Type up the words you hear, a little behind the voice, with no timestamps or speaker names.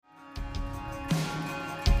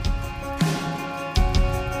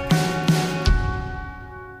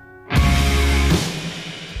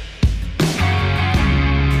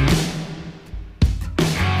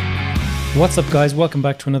What's up, guys? Welcome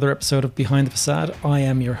back to another episode of Behind the Facade. I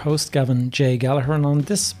am your host, Gavin J. Gallagher, and on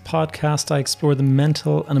this podcast I explore the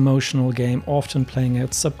mental and emotional game often playing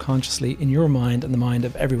out subconsciously in your mind and the mind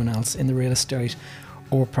of everyone else in the real estate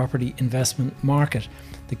or property investment market.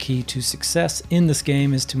 The key to success in this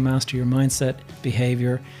game is to master your mindset,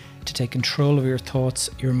 behavior, to take control of your thoughts,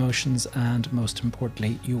 your emotions, and most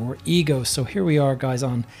importantly, your ego. So here we are, guys,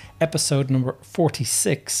 on episode number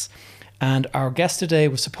 46. And our guest today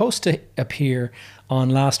was supposed to appear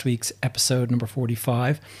on last week's episode number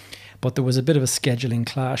 45, but there was a bit of a scheduling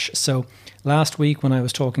clash. So last week when I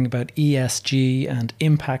was talking about ESG and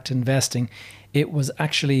impact investing, it was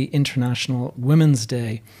actually International Women's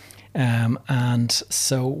Day. And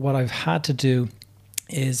so what I've had to do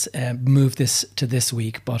is move this to this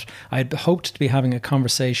week, but I'd hoped to be having a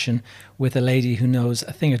conversation with a lady who knows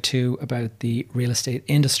a thing or two about the real estate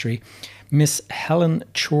industry, Miss Helen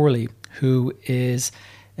Chorley, who is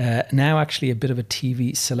now actually a bit of a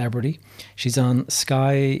TV celebrity. She's on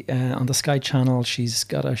Sky, on the Sky Channel. She's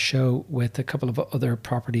got a show with a couple of other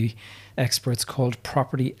property experts called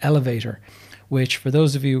Property Elevator, which, for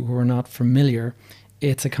those of you who are not familiar,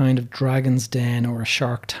 it's a kind of Dragon's Den or a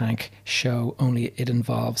Shark Tank show, only it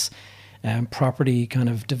involves property kind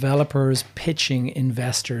of developers pitching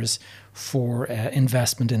investors for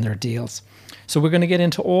investment in their deals. So we're going to get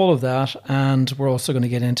into all of that, and we're also going to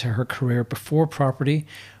get into her career before property,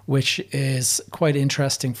 which is quite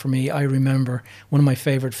interesting for me. I remember one of my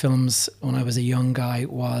favorite films when I was a young guy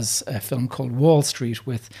was a film called Wall Street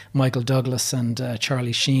with Michael Douglas and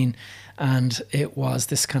Charlie Sheen, and it was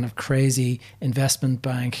this kind of crazy investment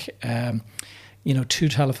bank, two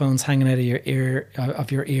telephones hanging out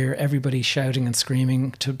of your ear, everybody shouting and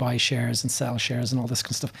screaming to buy shares and sell shares and all this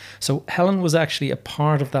kind of stuff. So Helen was actually a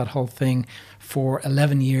part of that whole thing for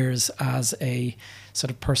 11 years as a sort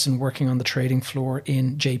of person working on the trading floor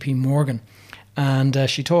in JP Morgan. And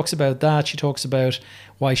she talks about that. She talks about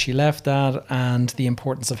why she left that and the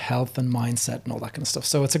importance of health and mindset and all that kind of stuff.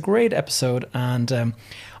 So it's a great episode, and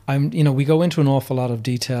we go into an awful lot of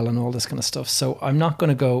detail and all this kind of stuff. So I'm not going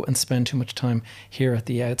to go and spend too much time here at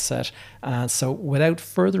the outset. So without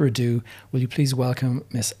further ado, will you please welcome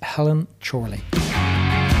Miss Helen Chorley.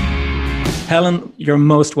 Helen, you're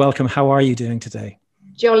most welcome. How are you doing today?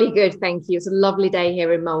 Jolly good, thank you. It's a lovely day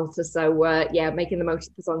here in Malta. So making the most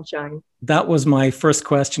of the sunshine. That was my first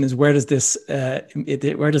question: is where does this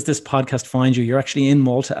podcast find you? You're actually in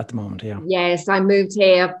Malta at the moment, yeah? Yes, I moved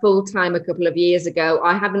here full time a couple of years ago.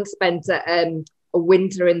 I haven't spent a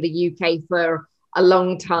winter in the UK for a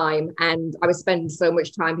long time, and I was spending so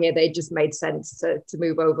much time here that it just made sense to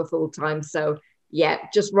move over full time. So yeah,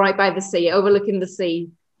 just right by the sea, overlooking the sea.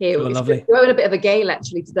 Here. Oh, lovely. We're having a bit of a gale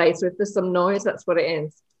actually today, so if there's some noise, that's what it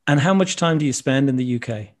is. And how much time do you spend in the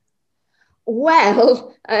UK?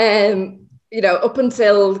 Well, up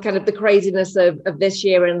until kind of the craziness of this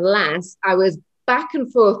year and last, I was back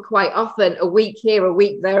and forth quite often, a week here, a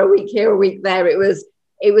week there, a week here, a week there. It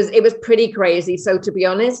was pretty crazy. So to be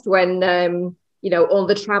honest, when all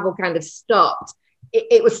the travel kind of stopped,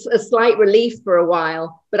 it was a slight relief for a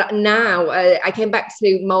while, but now I came back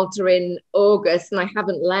to Malta in August and I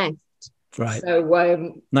haven't left. Right.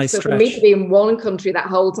 So, nice. So for me to be in one country that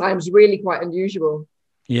whole time is really quite unusual.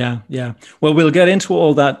 Yeah. Well, we'll get into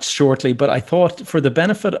all that shortly, but I thought for the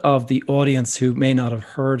benefit of the audience who may not have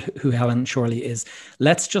heard who Helen Chorley is,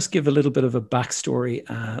 let's just give a little bit of a backstory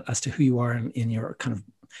as to who you are in your kind of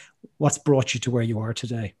what's brought you to where you are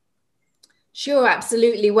today. Sure,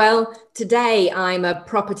 absolutely. Well, today I'm a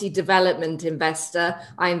property development investor.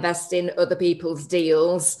 I invest in other people's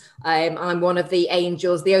deals. I'm one of the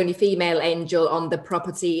angels, the only female angel on the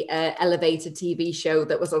Property Elevator TV show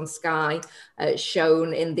that was on Sky,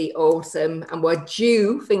 shown in the autumn. And we're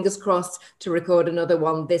due, fingers crossed, to record another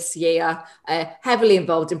one this year. Heavily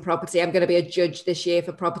involved in property. I'm going to be a judge this year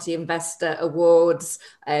for Property Investor Awards.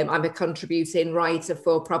 I'm a contributing writer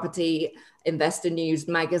for Property Investor News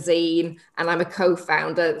magazine, and I'm a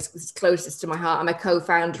co-founder, it's closest to my heart, I'm a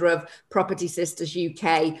co-founder of Property Sisters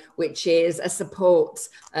UK, which is a support,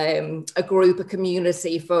 a group, a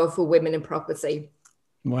community for women in property.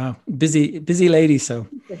 Wow, busy lady. So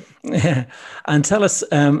and tell us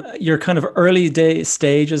your kind of early day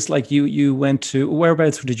stages, like you went to,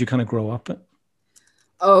 whereabouts did you kind of grow up?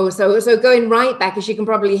 Oh, so going right back, as you can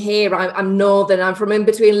probably hear, I'm northern. I'm from in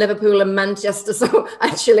between Liverpool and Manchester. So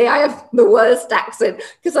actually, I have the worst accent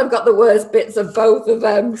because I've got the worst bits of both of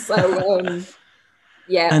them. So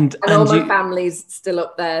Yeah, And all my family's still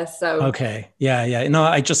up there. So okay, yeah. No,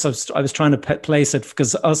 I was trying to place it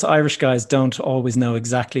because us Irish guys don't always know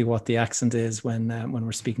exactly what the accent is when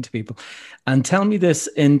we're speaking to people. And tell me this,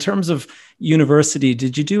 in terms of university,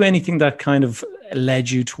 did you do anything that kind of led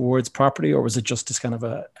you towards property, or was it just this kind of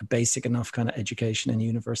a basic enough kind of education in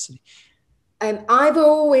university? I've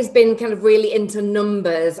always been kind of really into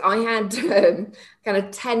numbers. I had kind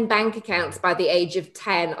of 10 bank accounts by the age of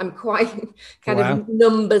 10. I'm quite kind of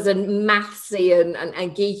numbers and mathsy and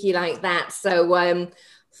geeky like that. So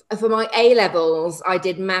for my A levels, I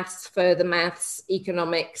did maths, further maths,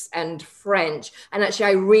 economics, and French. And actually,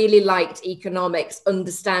 I really liked economics,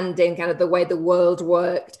 understanding kind of the way the world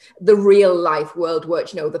worked, the real life world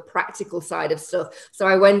worked, the practical side of stuff. So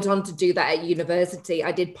I went on to do that at university.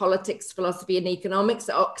 I did politics, philosophy, and economics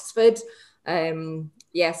at Oxford. So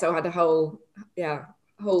I had a whole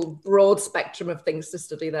broad spectrum of things to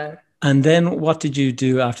study there. And then what did you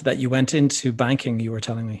do after that? You went into banking, you were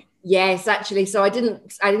telling me. Yes, actually. So I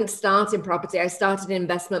didn't start in property. I started in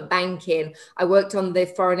investment banking. I worked on the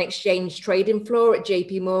foreign exchange trading floor at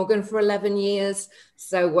JP Morgan for 11 years.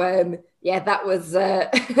 So that was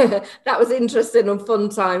that was interesting and fun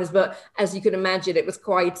times. But as you can imagine, it was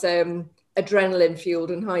quite adrenaline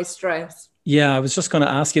fueled and high stress. Yeah, I was just going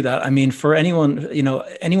to ask you that. I mean, for anyone,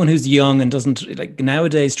 anyone who's young and doesn't like,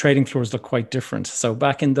 nowadays, trading floors look quite different. So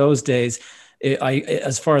back in those days,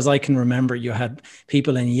 as far as I can remember, you had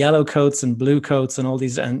people in yellow coats and blue coats and all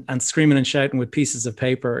these and screaming and shouting with pieces of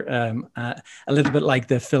paper, a little bit like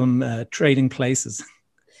the film Trading Places.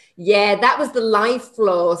 Yeah, that was the live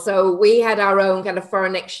floor. So we had our own kind of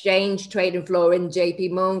foreign exchange trading floor in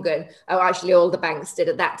JP Morgan. Oh, actually, all the banks did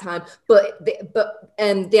at that time. But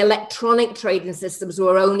the electronic trading systems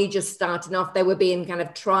were only just starting off. They were being kind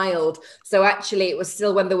of trialed. So actually, it was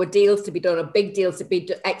still when there were deals to be done, or big deals to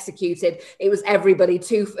be executed. It was everybody,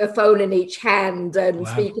 a phone in each hand and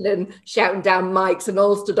speaking and shouting down mics, and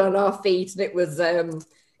all stood on our feet. And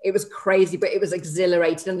it was crazy, but it was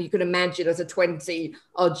exhilarating. And you can imagine as a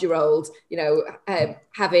 20-odd-year-old,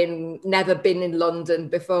 having never been in London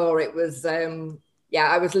before, it was, I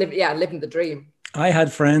was living the dream. I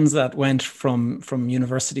had friends that went from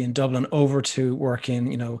university in Dublin over to work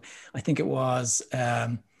in, I think it was,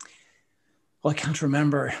 I can't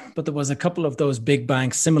remember, but there was a couple of those big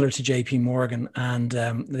banks similar to JP Morgan, and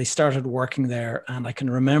they started working there. And I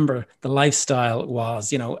can remember the lifestyle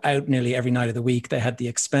was, out nearly every night of the week. They had the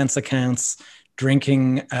expense accounts,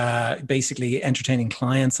 drinking, basically entertaining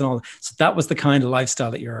clients and all. So that was the kind of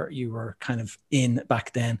lifestyle that you were kind of in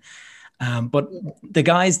back then. But the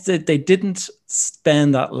guys, they didn't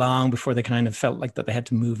spend that long before they kind of felt like that they had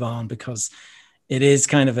to move on, because it is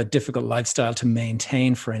kind of a difficult lifestyle to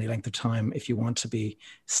maintain for any length of time if you want to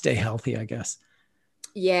stay healthy, I guess.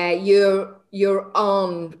 Yeah, you're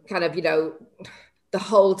on kind of, the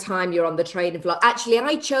whole time you're on the trading floor. Actually,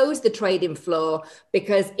 I chose the trading floor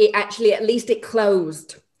because at least it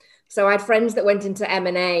closed. So I had friends that went into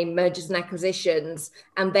M&A, mergers and acquisitions,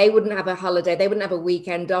 and they wouldn't have a holiday. They wouldn't have a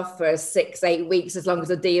weekend off for 6-8 weeks as long as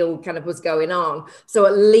a deal kind of was going on. So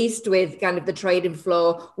at least with kind of the trading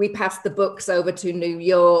floor, we passed the books over to New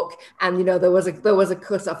York, and, there was a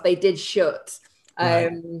cutoff. They did shut. Right.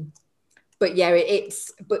 But yeah,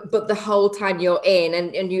 but the whole time you're in,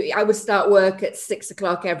 and I would start work at 6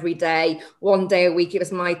 o'clock every day. One day a week, it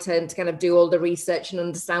was my turn to kind of do all the research and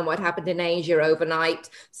understand what happened in Asia overnight.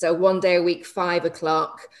 So one day a week, 5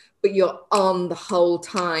 o'clock, but you're on the whole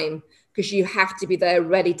time because you have to be there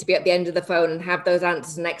ready to be at the end of the phone and have those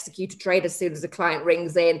answers and execute a trade as soon as the client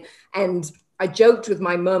rings in. And I joked with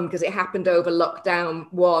my mum because it happened over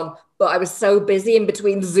lockdown 1, but I was so busy in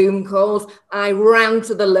between Zoom calls. I ran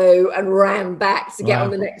to the loo and ran back to get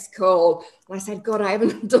on the next call. And I said, God, I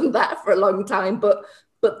haven't done that for a long time, but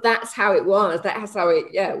that's how it was. That's how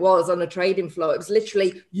it was on a trading floor. It was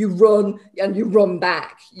literally you run and you run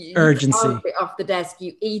back. Urgency. You can't get off the desk.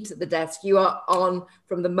 You eat at the desk. You are on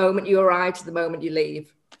from the moment you arrive to the moment you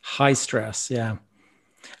leave. High stress, yeah.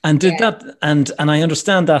 And did that, and I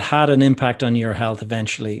understand that had an impact on your health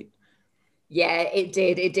eventually. Yeah, it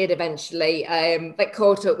did. It did eventually. That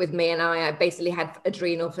caught up with me, and I basically had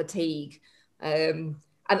adrenal fatigue. And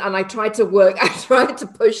I tried to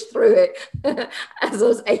push through it as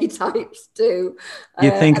those A-types do.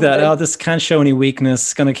 You think that, this can't show any weakness,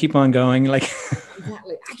 it's going to keep on going. Like,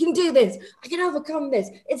 exactly. I can do this. I can overcome this.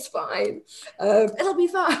 It's fine. It'll be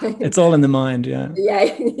fine. It's all in the mind. Yeah.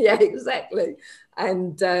 Yeah, exactly.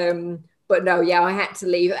 And, but no, I had to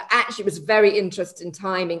leave. Actually, it was very interesting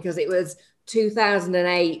timing because it was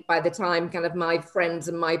 2008, by the time kind of my friends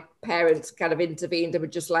and my parents kind of intervened, they were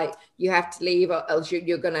just like, you have to leave or else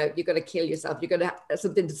you're gonna kill yourself. You're gonna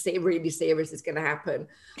something to say really serious is gonna happen.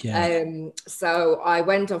 So I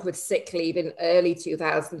went off with sick leave in early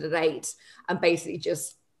 2008 and basically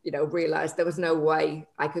just, realized there was no way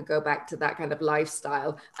I could go back to that kind of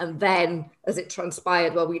lifestyle. And then as it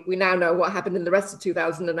transpired, well, we now know what happened in the rest of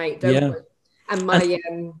 2008, don't we?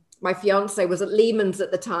 And my fiance was at Lehman's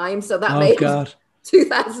at the time, so that made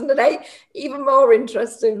 2008 even more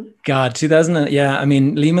interesting. 2000, yeah. I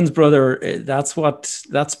mean, Lehman's brother. That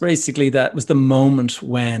was the moment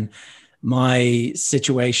when my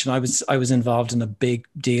situation. I was involved in a big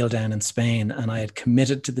deal down in Spain, and I had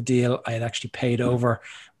committed to the deal. I had actually paid over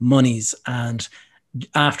monies, and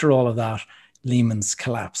after all of that, Lehman's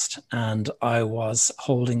collapsed, and I was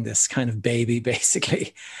holding this kind of baby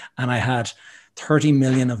basically, and I had 30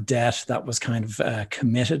 million of debt that was kind of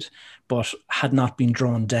committed, but had not been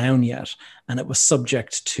drawn down yet. And it was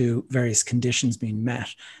subject to various conditions being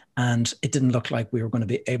met. And it didn't look like we were going to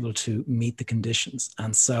be able to meet the conditions.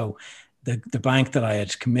 And so the bank that I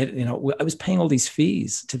had committed, I was paying all these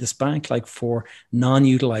fees to this bank, like for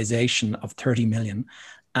non-utilization of 30 million.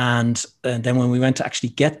 And then when we went to actually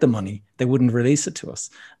get the money, they wouldn't release it to us.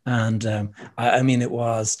 And I mean, it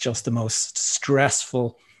was just the most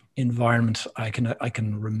stressful environment I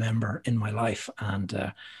can remember in my life,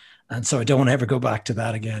 and so I don't want to ever go back to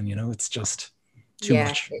that again. It's just too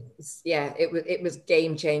much. It was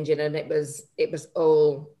game changing, and it was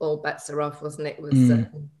all bets are off, wasn't it? It was.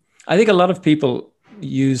 I think a lot of people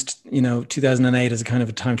used 2008 as a kind of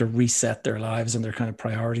a time to reset their lives and their kind of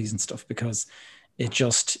priorities and stuff, because it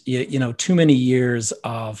just too many years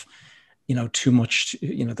of too much,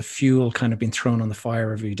 the fuel kind of being thrown on the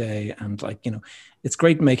fire every day. And it's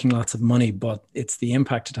great making lots of money, but it's the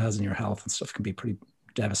impact it has on your health and stuff can be pretty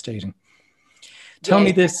devastating. Tell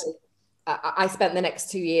me this. I spent the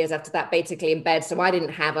next 2 years after that basically in bed. So I didn't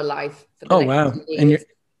have a life. For the next 2 years. And you're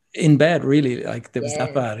in bed, really? Like it was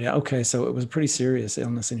that bad? Yeah. Okay. So it was a pretty serious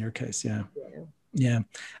illness in your case. Yeah. Yeah.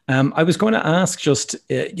 I was going to ask just,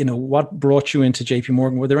 what brought you into JP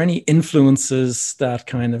Morgan? Were there any influences that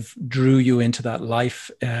kind of drew you into that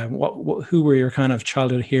life? Who were your kind of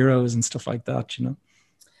childhood heroes and stuff like that,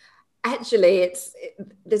 Actually,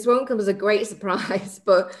 this won't come as a great surprise,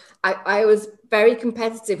 but I was very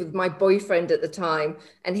competitive with my boyfriend at the time,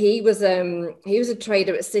 and he was a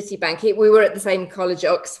trader at Citibank. We were at the same college,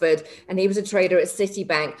 Oxford, and he was a trader at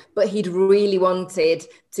Citibank. But he'd really wanted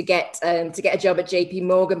to get a job at JP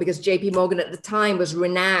Morgan, because JP Morgan at the time was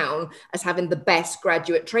renowned as having the best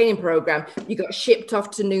graduate training program. You got shipped off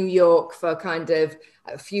to New York for kind of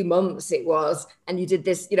a few months it was, and you did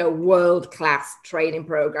this world-class training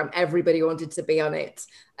program. Everybody wanted to be on it,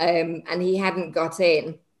 and he hadn't got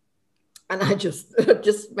in, and I just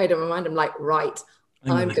made up my mind. I'm like, right,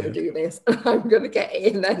 I'm going to do this. I'm going to get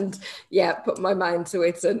in, and put my mind to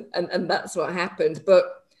it, and that's what happened. But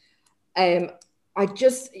I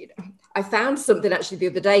found something actually the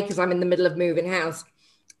other day, because I'm in the middle of moving house,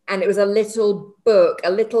 and it was a little book, a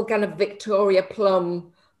little kind of Victoria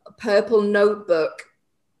Plum purple notebook.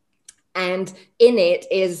 And in it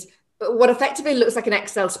is what effectively looks like an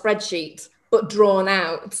Excel spreadsheet, but drawn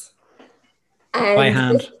out. And by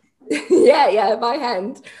hand. By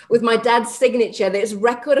hand, with my dad's signature. There's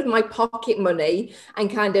record of my pocket money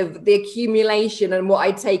and kind of the accumulation and what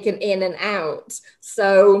I'd taken in and out.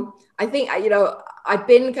 So I think, I've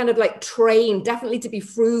been kind of like trained definitely to be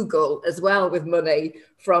frugal as well with money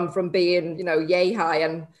from being, yay high.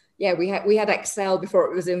 And yeah, we had Excel before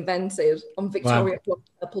it was invented on Victoria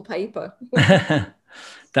purple paper.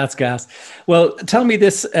 That's gas. Well, tell me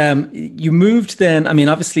this. You moved then. I mean,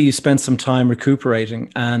 obviously you spent some time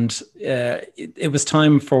recuperating, and it was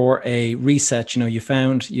time for a reset. You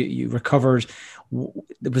found, you recovered.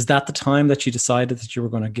 Was that the time that you decided that you were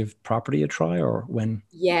going to give property a try, or when?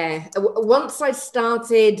 Yeah. Once I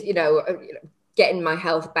started, getting my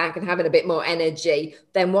health back and having a bit more energy,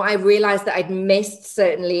 then what I realized that I'd missed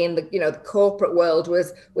certainly in the the corporate world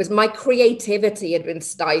was my creativity had been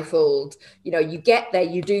stifled. You get there,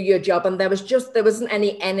 you do your job, and there wasn't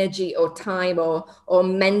any energy or time or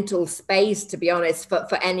mental space, to be honest,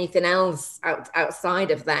 for anything else outside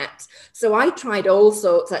of that. So I tried all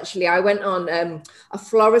sorts. Actually, I went on a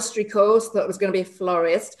floristry course, thought I was going to be a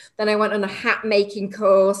florist. Then I went on a hat making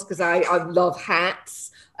course because I love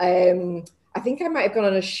hats. I think I might have gone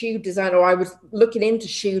on a shoe design, or I was looking into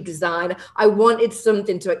shoe design. I wanted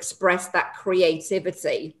something to express that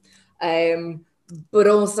creativity. but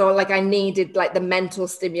also like I needed like the mental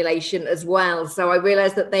stimulation as well. So I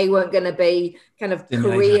realized that they weren't going to be kind of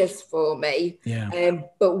careers for me. Yeah.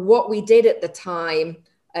 But what we did at the time,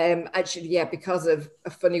 actually, yeah, because of a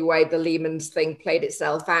funny way the Lehman's thing played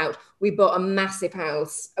itself out, we bought a massive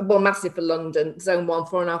house, well, massive for London, Zone 1,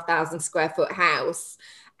 4,500 square foot house.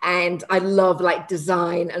 And I love like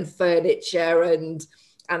design and furniture and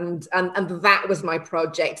that was my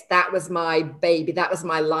project. That was my baby. That was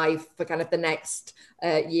my life for kind of the next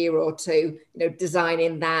year or two,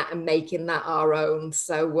 designing that and making that our own.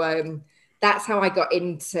 So that's how I got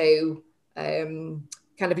into kind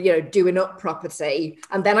of, doing up property.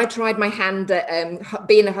 And then I tried my hand at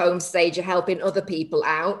being a home stager, helping other people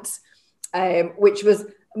out, which was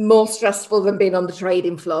more stressful than being on the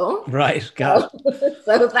trading floor. Right. Got it.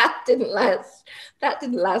 So that didn't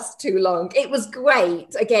last too long. It was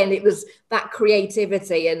great. Again, it was that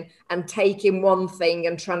creativity and taking one thing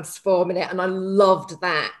and transforming it. And I loved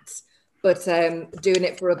that. But doing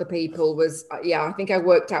it for other people was, I think I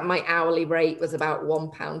worked out my hourly rate was about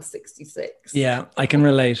 £1.66. Yeah, I can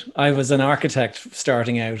relate. I was an architect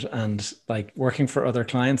starting out, and like working for other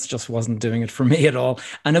clients just wasn't doing it for me at all.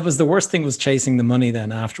 And it was the worst thing was chasing the money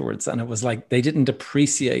then afterwards. And it was like they didn't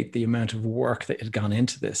appreciate the amount of work that had gone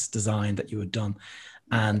into this design that you had done.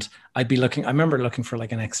 And I remember looking for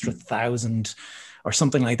like an extra 1,000 or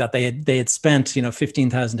something like that. They had spent,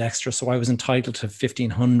 15,000 extra. So I was entitled to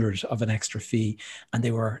 1,500 of an extra fee, and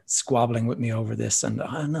they were squabbling with me over this. And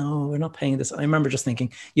no, we're not paying this. And I remember just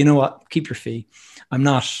thinking, you know what, keep your fee. I'm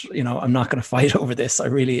not going to fight over this.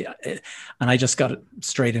 And I just got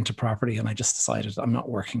straight into property, and I just decided I'm not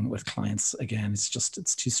working with clients again. It's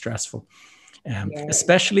too stressful.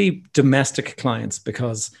 Especially domestic clients,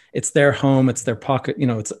 because it's their home, it's their pocket,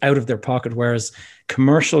 it's out of their pocket. Whereas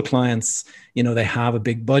commercial clients, they have a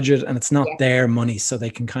big budget and it's not their money, so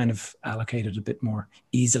they can kind of allocate it a bit more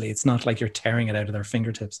easily. It's not like you're tearing it out of their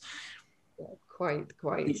fingertips. Quite.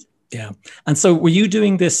 Yeah. And so were you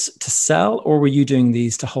doing this to sell, or were you doing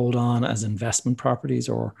these to hold on as investment properties,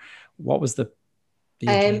 or what was the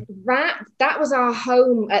that was our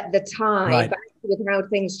home at the time, right. But with how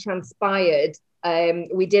things transpired,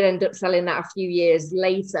 we did end up selling that a few years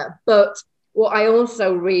later. But what I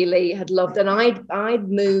also really had loved, and I'd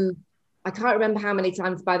moved, I can't remember how many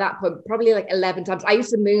times by that point, probably like 11 times. I used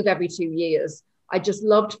to move every 2 years. I just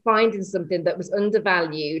loved finding something that was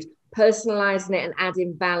undervalued, personalizing it and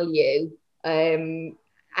adding value, and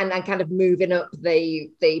kind of moving up the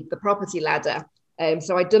property ladder.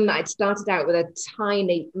 So I'd done that. I'd started out with a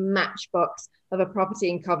tiny matchbox of a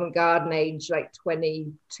property in Covent Garden, age like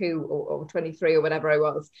 22 or 23 or whatever I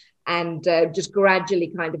was, and just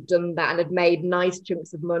gradually kind of done that, and had made nice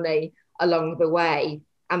chunks of money along the way.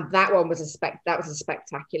 And that one was a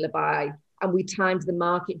spectacular buy, and we timed the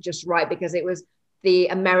market just right, because it was the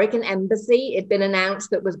American embassy. It'd been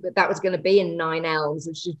announced that was going to be in Nine Elms,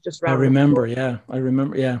 which is just around. I remember, yeah.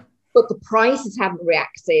 But the prices haven't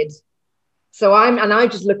reacted. So I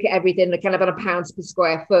just look at everything kind of on £1 per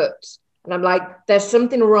square foot, and I'm like, there's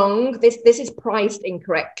something wrong. This is priced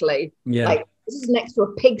incorrectly. Yeah. Like, this is next to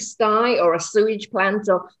a pigsty or a sewage plant,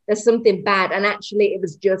 or there's something bad. And actually, it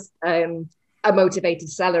was just a motivated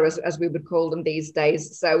seller, as we would call them these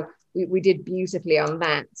days. So we did beautifully on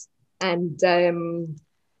that. And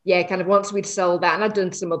kind of once we'd sold that, and I'd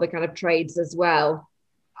done some other kind of trades as well,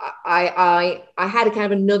 I had a kind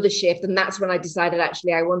of another shift, and that's when I decided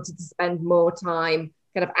actually I wanted to spend more time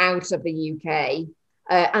kind of out of the UK.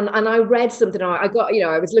 And I read something. I got,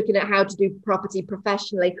 I was looking at how to do property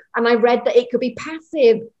professionally, and I read that it could be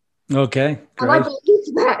passive. Okay, great. And I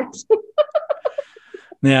believed that.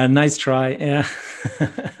 Yeah, nice try. Yeah.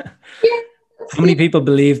 Yeah. How many people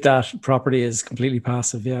believe that property is completely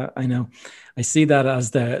passive? Yeah, I know. I see that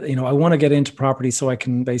as I want to get into property so I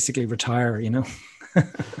can basically retire, Yeah.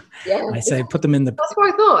 I say, put them in the... That's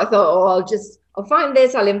what I thought. I thought, I'll find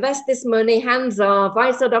this, I'll invest this money, hands off.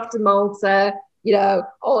 I set off to Malta,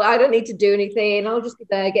 I don't need to do anything. I'll just be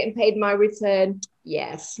there getting paid my return.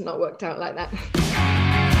 Yes, not worked out like that.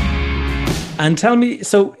 And tell me,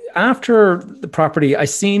 so after the property, I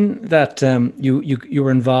seen that you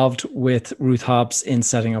were involved with Ruth Hobbs in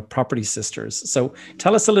setting up Property Sisters. So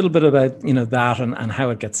tell us a little bit about that and how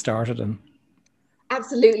it gets started. And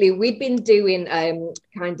absolutely, we've been doing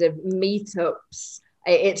kind of meetups.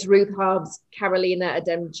 It's Ruth Hobbs, Carolina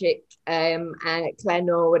Adamczyk, and Claire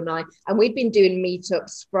Norwood and I, and we've been doing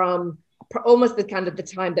meetups from almost the kind of the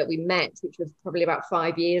time that we met, which was probably about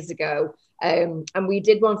 5 years ago. And we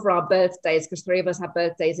did one for our birthdays, because 3 of us had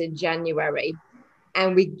birthdays in January.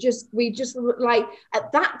 And we just like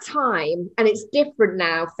at that time, and it's different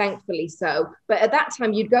now, thankfully so, but at that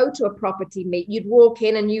time you'd go to a property meet, you'd walk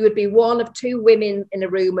in and you would be one of two women in a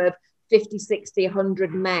room of 50, 60,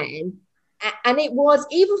 100 men. And it was,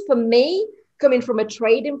 even for me, coming from a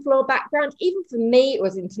trading floor background, even for me, it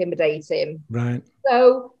was intimidating. Right.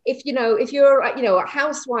 So if you're a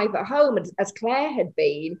housewife at home, as Claire had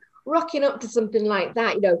been, rocking up to something like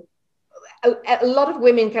that, a lot of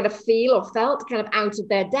women kind of feel or felt kind of out of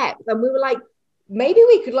their depth. And we were like, maybe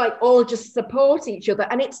we could like all just support each other.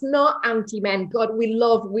 And it's not anti-men. God, we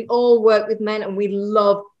all work with men and we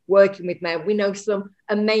love working with men. We know some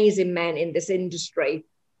amazing men in this industry,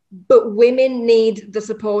 but women need the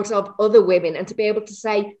support of other women, and to be able to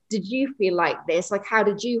say, did you feel like this? Like, how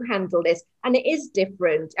did you handle this? And it is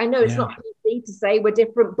different. I know it's not easy to say we're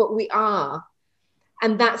different, but we are.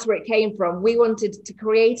 And that's where it came from. We wanted to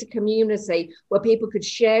create a community where people could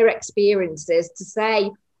share experiences, to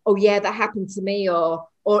say, oh yeah, that happened to me, or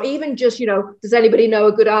even just, does anybody know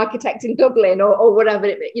a good architect in Dublin, or whatever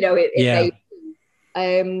it may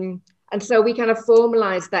be. And so we kind of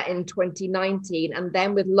formalized that in 2019. And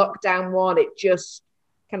then with lockdown 1, it just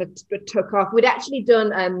kind of took off. We'd actually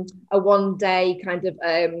done a one-day kind of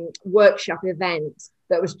workshop event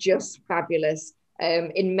that was just fabulous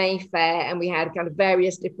in Mayfair. And we had kind of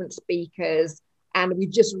various different speakers. And we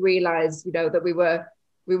just realized, that we were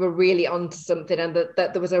really onto something, and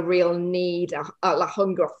that there was a real need, a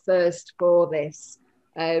hunger, a thirst for this.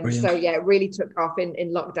 So yeah, it really took off in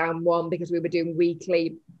lockdown 1, because we were doing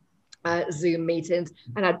weekly Zoom meetings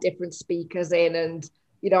and had different speakers in. And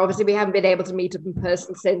obviously we haven't been able to meet up in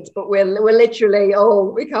person since, but we're literally,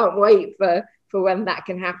 we can't wait for when that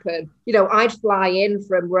can happen. I'd fly in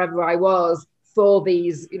from wherever I was for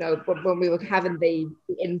these, when we were having the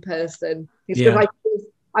in-person.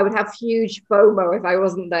 I would have huge FOMO if I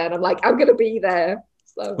wasn't there, and I'm like, I'm going to be there.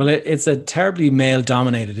 So. Well, it's a terribly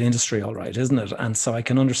male-dominated industry, all right, isn't it? And so I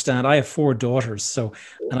can understand. I have 4 daughters, so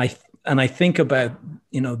and I think about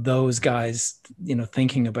those guys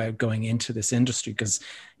thinking about going into this industry, because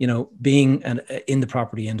being in the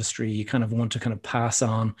property industry, you kind of want to kind of pass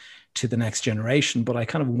on to the next generation. But I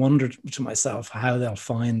kind of wondered to myself how they'll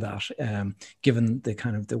find that, given the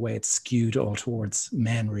kind of the way it's skewed all towards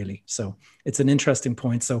men, really. So it's an interesting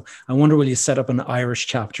point. So I wonder, will you set up an Irish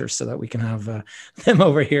chapter so that we can have them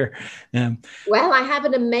over here? Well, I have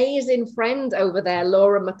an amazing friend over there,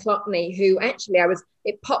 Laura McLaughlin, who actually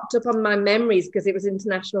it popped up on my memories because it was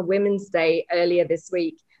International Women's Day earlier this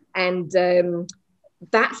week. And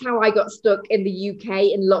that's how I got stuck in the UK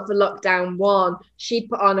for lockdown 1. She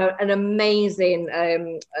put on an amazing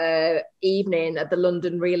evening at the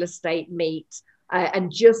London Real Estate Meet,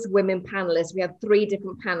 and just women panelists. We had 3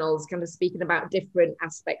 different panels kind of speaking about different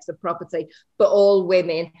aspects of property, but all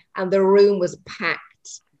women. And the room was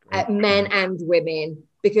packed, men and women,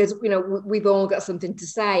 because, we've all got something to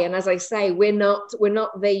say. And as I say, we're not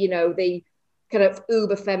the, the kind of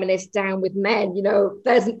uber feminist down with men.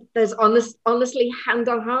 There's honestly, hand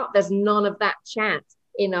on heart, there's none of that chat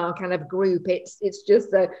in our kind of group. It's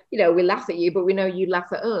just we laugh at you, but we know you laugh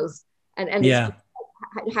at us. And yeah,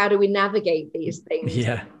 it's, how do we navigate these things?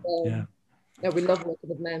 Yeah. We love working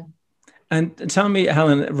with men. And tell me,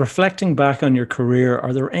 Helen, reflecting back on your career,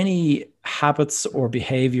 are there any habits or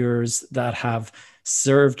behaviors that have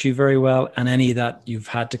served you very well, and any that you've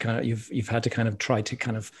had to kind of try to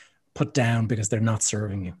kind of put down because they're not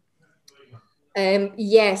serving you?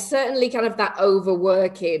 Yeah, certainly kind of that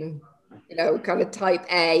overworking, kind of type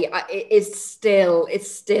A, it's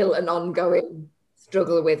still an ongoing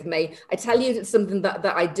struggle with me. I tell you, it's something that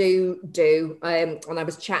I do. And I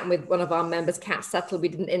was chatting with one of our members, Kat Settle. We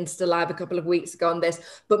did an Insta Live a couple of weeks ago on this,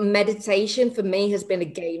 but meditation for me has been a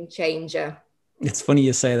game changer. It's funny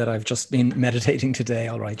you say that. I've just been meditating today.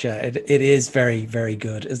 All right. Yeah, it is very, very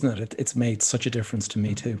good, isn't it? It's made such a difference to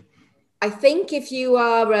me too. I think if you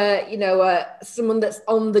are, someone that's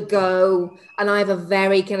on the go, and I have a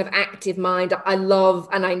very kind of active mind, I love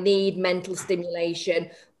and I need mental stimulation,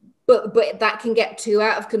 but that can get too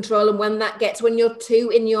out of control. And when you're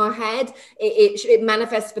too in your head, it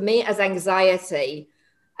manifests for me as anxiety.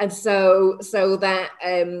 And so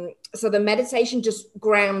the meditation just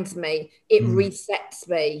grounds me. It resets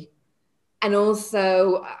me. And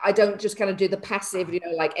also, I don't just kind of do the passive,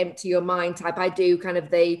 like empty your mind type. I do kind of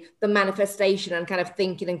the manifestation and kind of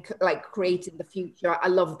thinking and like creating the future. I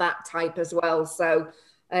love that type as well. So,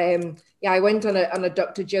 I went on a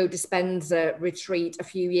Dr. Joe Dispenza retreat a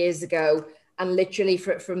few years ago, and literally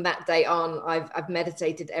from that day on, I've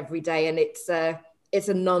meditated every day, and it's a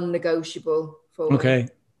non-negotiable for me.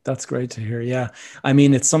 That's great to hear. Yeah. I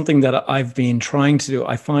mean, it's something that I've been trying to do.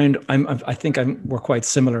 I find I think we're quite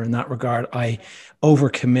similar in that regard. I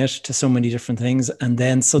overcommit to so many different things, and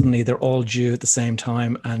then suddenly they're all due at the same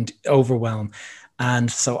time and overwhelm.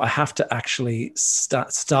 And so I have to actually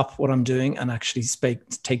stop what I'm doing and actually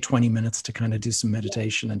take 20 minutes to kind of do some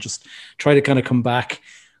meditation and just try to kind of come back,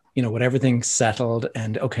 with everything settled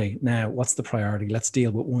and okay, now what's the priority? Let's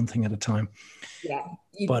deal with one thing at a time. Yeah,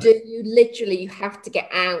 you have to get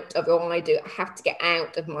out of what I do. I have to get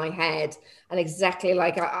out of my head. And exactly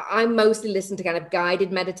like I mostly listen to kind of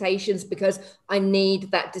guided meditations because I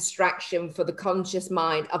need that distraction for the conscious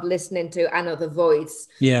mind of listening to another voice.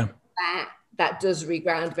 Yeah. That does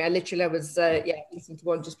reground me. I was listening to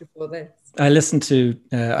one just before this. I listened to,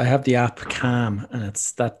 I have the app Calm, and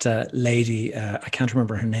it's that lady, I can't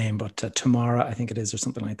remember her name, but Tamara, I think it is, or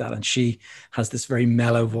something like that. And she has this very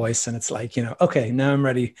mellow voice, and it's like, okay, now I'm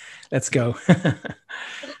ready. Let's go.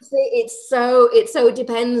 It so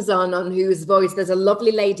depends on whose voice. There's a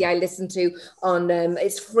lovely lady I listen to on,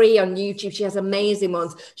 it's free on YouTube. She has amazing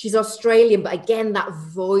ones. She's Australian, but again, that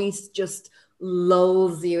voice just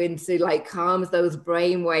lulls you into, like, calms those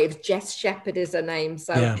brain waves. Jess Shepherd is her name.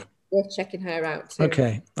 So yeah, worth checking her out too.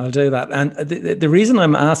 Okay, I'll do that. And the reason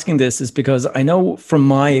I'm asking this is because I know from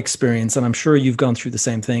my experience, and I'm sure you've gone through the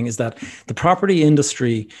same thing, is that the property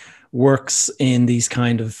industry works in these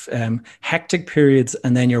kind of hectic periods,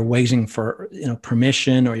 and then you're waiting for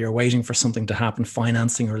permission, or you're waiting for something to happen,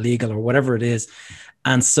 financing or legal or whatever it is.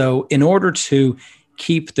 And so in order to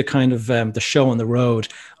keep the kind of the show on the road,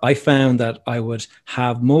 I found that I would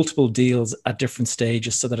have multiple deals at different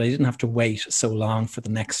stages so that I didn't have to wait so long for the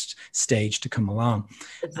next stage to come along.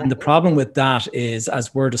 Exactly. And the problem with that is,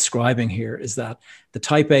 as we're describing here, is that the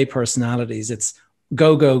type A personalities, it's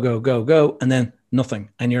go, go, go, go, go, and then nothing.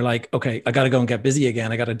 And you're like, okay, I got to go and get busy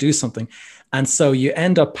again. I got to do something. And so you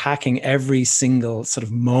end up packing every single sort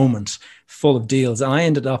of moment full of deals. And I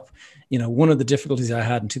ended up, one of the difficulties I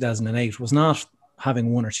had in 2008 was not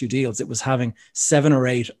having one or two deals. It was having 7 or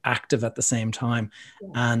 8 active at the same time. Yeah.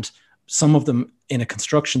 And some of them in a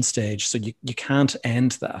construction stage. So you can't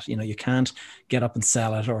end that, you can't get up and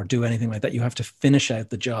sell it or do anything like that. You have to finish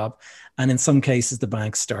out the job. And in some cases, the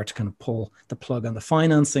banks start to kind of pull the plug on the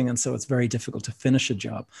financing. And so it's very difficult to finish a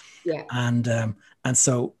job. Yeah. And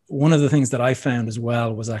so one of the things that I found as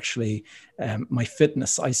well was actually my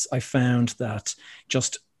fitness. I found that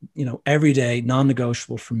just, every day,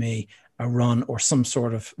 non-negotiable for me, a run or some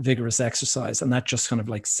sort of vigorous exercise. And that just kind of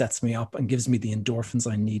like sets me up and gives me the endorphins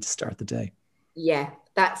I need to start the day. Yeah,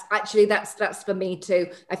 that's for me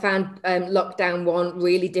too. I found lockdown 1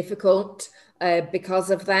 really difficult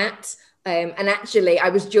because of that. And actually I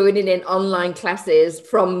was joining in online classes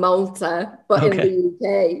from Malta, but in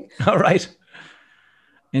the UK. All right.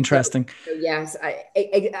 Interesting. So yes,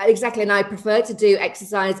 exactly. And I prefer to do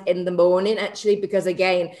exercise in the morning, actually, because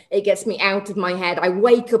again, it gets me out of my head. I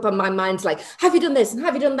wake up and my mind's like, have you done this? And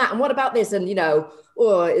have you done that? And what about this? And,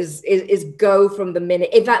 is go from the minute.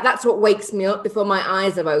 If that's what wakes me up before my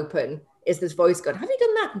eyes are open, is this voice going, have you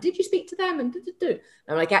done that? And did you speak to them? And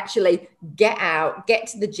I'm like, actually get out, get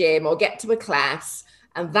to the gym or get to a class.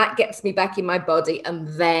 And that gets me back in my body. And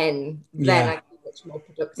then I more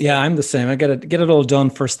productive. Yeah, I'm the same. I get it all done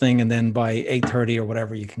first thing, and then by 8:30 or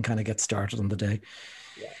whatever, you can kind of get started on the day.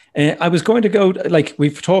 Yeah. I was going to go, like,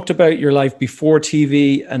 we've talked about your life before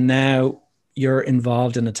TV, and now you're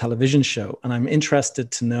involved in a television show, and I'm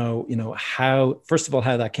interested to know, how, first of all,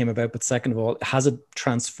 how that came about, but second of all, has it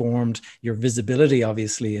transformed your visibility?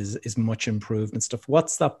 Obviously, is much improved and stuff.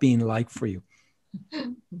 What's that been like for you?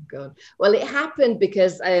 Oh, God. Well, it happened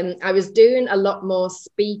because I was doing a lot more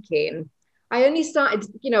speaking. I only started,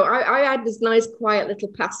 I had this nice, quiet little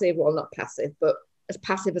passive, well, not passive, but as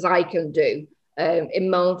passive as I can do in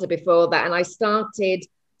Malta before that. And I started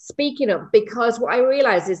speaking up because what I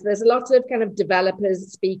realized is there's a lot of kind of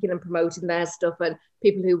developers speaking and promoting their stuff, and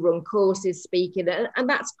people who run courses speaking. And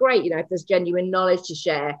that's great, if there's genuine knowledge to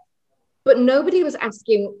share. But nobody was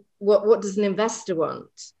asking, what does an investor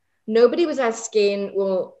want? Nobody was asking,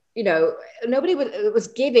 nobody was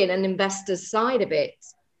giving an investor's side of it.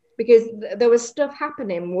 Because there was stuff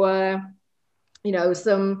happening where,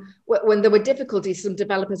 when there were difficulties, some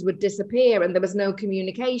developers would disappear and there was no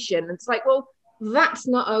communication. And it's like, well, that's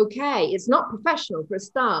not okay. It's not professional for a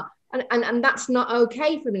start. And that's not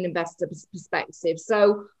okay from an investor perspective.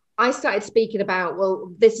 So I started speaking about,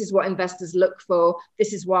 well, this is what investors look for.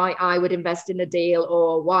 This is why I would invest in a deal,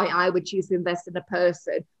 or why I would choose to invest in a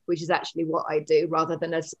person, which is actually what I do rather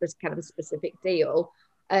than a kind of a specific deal.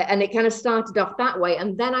 And it kind of started off that way.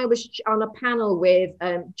 And then I was on a panel with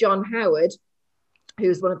John Howard,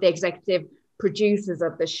 who's one of the executive producers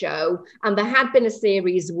of the show. And there had been a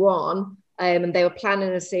series 1, and they were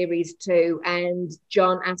planning a series 2. And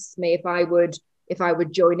John asked me if I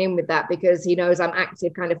would join in with that, because he knows I'm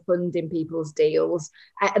active kind of funding people's deals.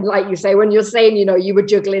 And like you say, when you're saying, you know, you were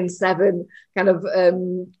juggling 7 kind of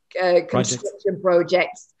construction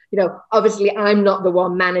projects, you know, obviously I'm not the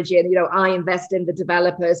one managing, you know, I invest in the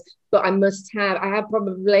developers, but I have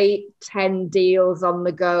probably 10 deals on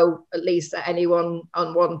the go, at least at any one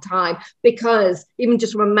on one time, because even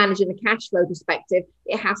just from a managing the cash flow perspective,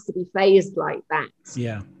 it has to be phased like that.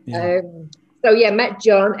 Yeah. So yeah, met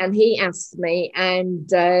John and he asked me, and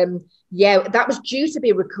that was due to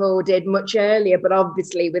be recorded much earlier, but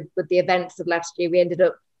obviously with the events of last year, we ended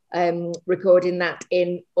up recording that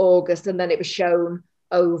in August, and then it was shown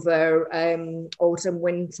over autumn,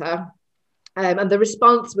 winter. And the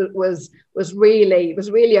response was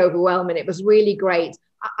really overwhelming. It was really great.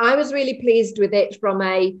 I was really pleased with it from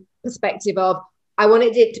a perspective of, I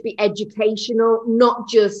wanted it to be educational, not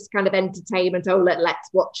just kind of entertainment. Oh, let's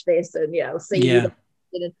watch this and, you know, see. Yeah.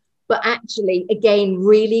 But actually, again,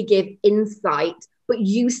 really give insight, but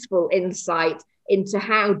useful insight into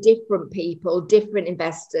how different people, different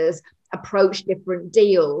investors approach different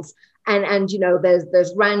deals. And you know, there's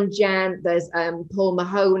Ranjan, there's Paul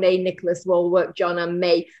Mahoney, Nicholas Walwork, John and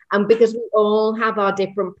me. And because we all have our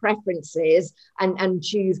different preferences and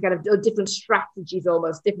choose kind of different strategies,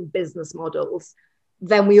 almost different business models,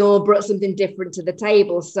 then we all brought something different to the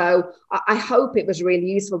table. So I hope it was really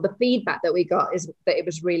useful. The feedback that we got is that it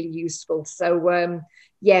was really useful. So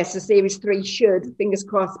so series 3 should, fingers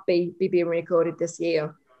crossed, be being recorded this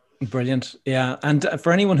year. Brilliant. Yeah. And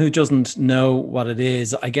for anyone who doesn't know what it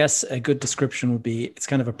is, I guess a good description would be, it's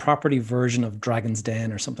kind of a property version of Dragon's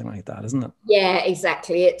Den or something like that, isn't it? Yeah,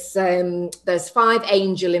 exactly. It's there's 5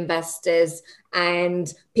 angel investors,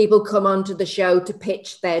 and people come onto the show to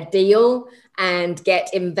pitch their deal and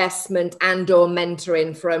get investment and or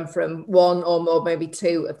mentoring from one or more, maybe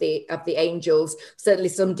 2 of the angels. Certainly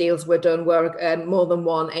some deals were done where more than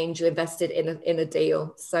one angel invested in a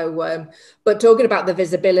deal. So but talking about the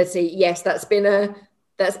visibility, yes, that's been a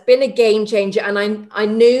game changer, and I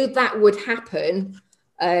knew that would happen.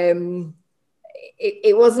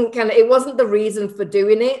 It wasn't the reason for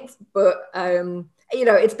doing it, but you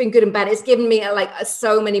know, it's been good and bad. It's given me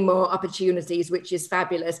so many more opportunities, which is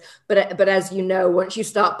fabulous. But as you know, once you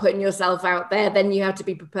start putting yourself out there, then you have to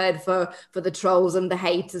be prepared for the trolls and the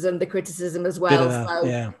haters and the criticism as well. So,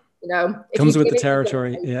 yeah, you know, comes with the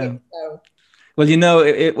territory. Yeah. Well, you know,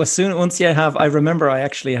 it was soon once you have. I remember I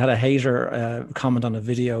actually had a hater comment on a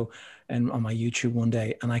video and on my YouTube one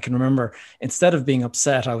day, and I can remember, instead of being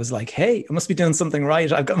upset, I was like, "Hey, I must be doing something right.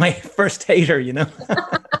 I've got my first hater," you know.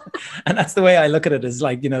 And that's the way I look at it, is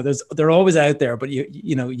like, you know, they're always out there, but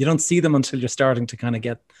you know, you don't see them until you're starting to kind of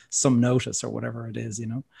get some notice or whatever it is, you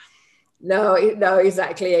know. No,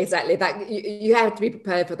 exactly. That you have to be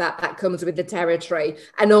prepared for that. That comes with the territory,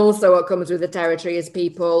 and also what comes with the territory is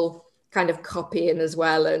people kind of copying as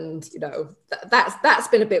well. And you know, that's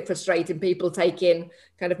been a bit frustrating. People taking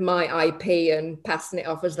kind of my IP and passing it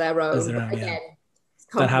off as their own. Again,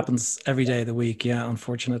 that happens every day of the week. Yeah,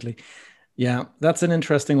 unfortunately. Yeah, that's an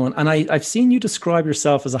interesting one. And I've seen you describe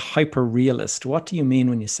yourself as a hyper realist. What do you mean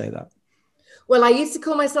when you say that? Well, I used to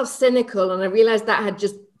call myself cynical, and I realized that had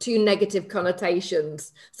just 2 negative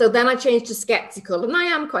connotations. So then I changed to skeptical, and I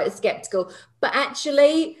am quite skeptical, but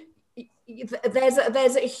actually there's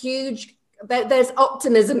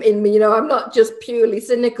optimism in me. You know, I'm not just purely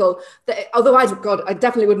cynical. Otherwise, God, I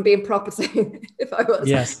definitely wouldn't be in property if I was.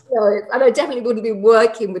 Yes. You know, and I definitely wouldn't be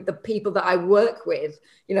working with the people that I work with.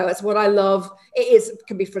 You know, it's what I love. It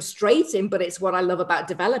can be frustrating, but it's what I love about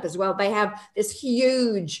developers. Well, they have this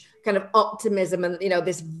huge kind of optimism and, you know,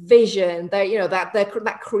 this vision. They, you know,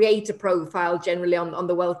 that creator profile generally on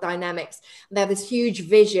the Wealth Dynamics. And they have this huge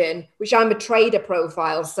vision, which I'm a trader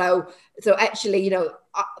profile. So actually, you know,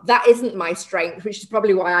 that isn't my strength, which is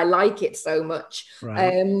probably why I like it so much.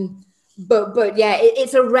 Right. But yeah,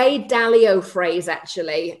 it's a Ray Dalio phrase,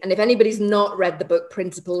 actually. And if anybody's not read the book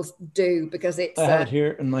Principles, do, because I have it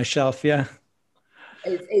here in my shelf. Yeah.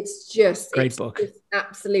 It's just great book. It's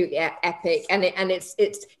absolutely epic. And it's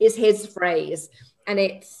his phrase. And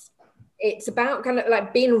it's about kind of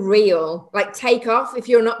like being real, like take off. If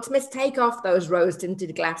you're an optimist, take off those rose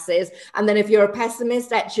tinted glasses. And then if you're a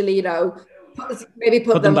pessimist, actually, you know, maybe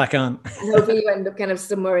put them back on. And hopefully you end up kind of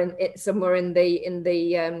somewhere in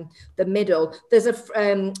the middle. There's a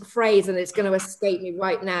phrase, and it's going to escape me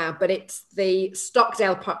right now, but it's the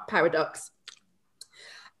Stockdale paradox.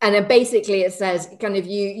 And then basically it says kind of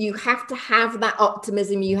you have to have that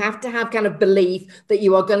optimism. You have to have kind of belief that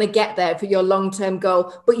you are going to get there for your long-term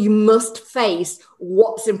goal, but you must face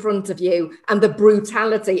what's in front of you and the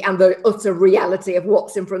brutality and the utter reality of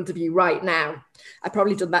what's in front of you right now. I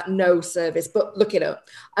probably done that no service, but look it up.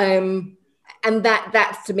 And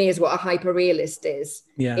that to me is what a hyper realist is.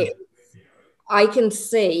 Yeah. I can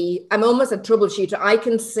see, I'm almost a troubleshooter. I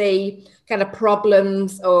can see kind of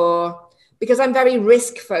problems, or because I'm very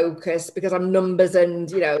risk focused, because I'm numbers and,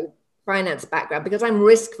 you know, finance background, because I'm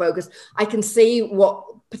risk focused, I can see what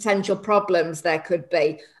potential problems there could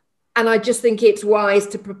be. And I just think it's wise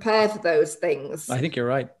to prepare for those things. I think you're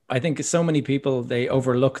right. I think so many people, they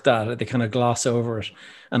overlook that, they kind of gloss over it.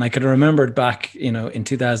 And I could remember it back, you know, in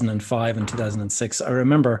 2005 and 2006. I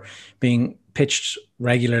remember being pitched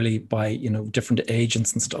regularly by, you know, different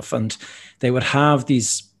agents and stuff. And they would have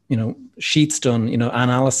these, you know, sheets done, you know,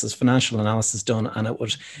 analysis, financial analysis done. And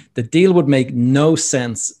the deal would make no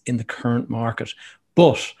sense in the current market.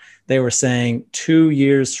 But they were saying 2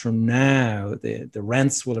 years from now, the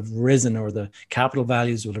rents will have risen, or the capital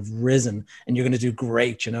values will have risen, and you're going to do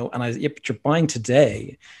great, you know. And yeah, but you're buying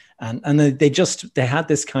today. And they had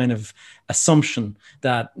this kind of assumption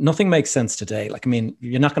that nothing makes sense today. Like, I mean,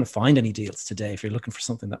 you're not going to find any deals today if you're looking for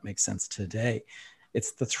something that makes sense today.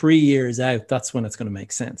 It's the 3 years out, that's when it's going to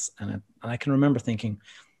make sense. And I can remember thinking,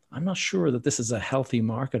 I'm not sure that this is a healthy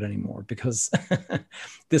market anymore, because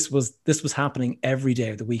this was happening every day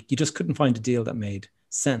of the week. You just couldn't find a deal that made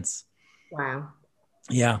sense. Wow.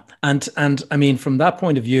 Yeah. And I mean, from that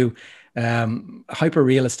point of view, hyper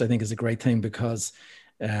realist, I think, is a great thing, because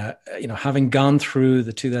you know, having gone through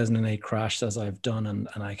the 2008 crash as I've done, and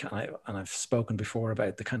I've spoken before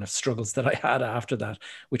about the kind of struggles that I had after that,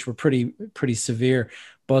 which were pretty severe.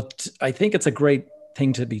 But I think it's a great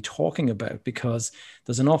thing to be talking about, because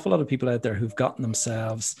there's an awful lot of people out there who've gotten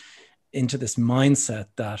themselves into this mindset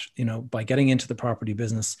that, you know, by getting into the property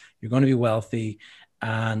business, you're going to be wealthy,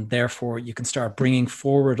 and therefore you can start bringing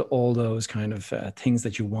forward all those kind of things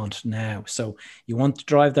that you want now. So you want to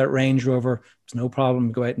drive that Range Rover, it's no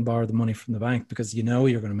problem, go out and borrow the money from the bank, because you know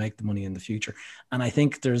you're going to make the money in the future. And I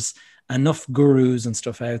think there's enough gurus and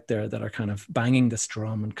stuff out there that are kind of banging this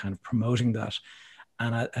drum and kind of promoting that.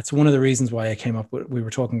 And that's one of the reasons why I came up with, we were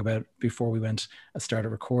talking about before we started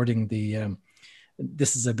recording,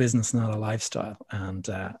 this is a business, not a lifestyle. And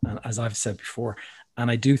as I've said before, and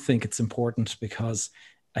I do think it's important, because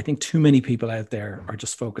I think too many people out there are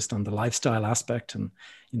just focused on the lifestyle aspect, and,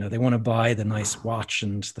 you know, they want to buy the nice watch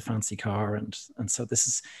and the fancy car. And so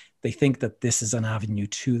they think that this is an avenue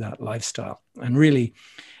to that lifestyle. And really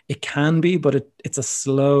it can be, but it's a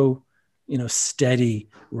slow, you know, steady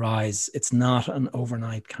rise. It's not an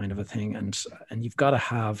overnight kind of a thing. And you've got to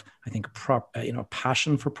have, I think, a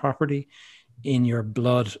passion for property in your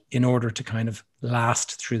blood in order to kind of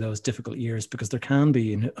last through those difficult years, because there can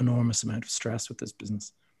be an enormous amount of stress with this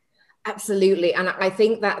business. Absolutely. And I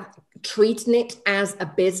think that treating it as a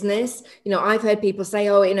business, you know, I've heard people say,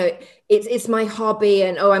 oh, you know, it's my hobby,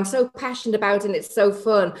 and, oh, I'm so passionate about it and it's so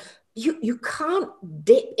fun. You can't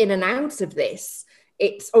dip in and out of this.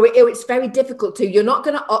 It's very difficult to. You're not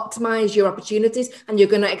going to optimize your opportunities, and you're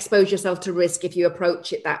going to expose yourself to risk if you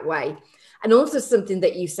approach it that way. And also something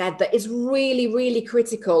that you said that is really, really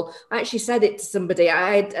critical. I actually said it to somebody.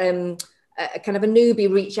 I had a kind of a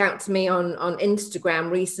newbie reach out to me on Instagram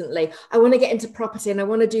recently. I want to get into property, and I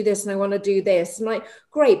want to do this, and I want to do this. I'm like,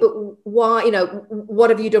 great, but why? You know, what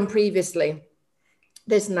have you done previously?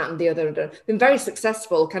 This and that and the other. Been very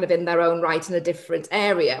successful kind of in their own right in a different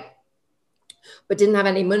area, but didn't have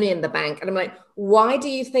any money in the bank. And I'm like, why do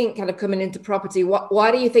you think, kind of coming into property,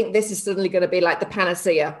 why do you think this is suddenly going to be like the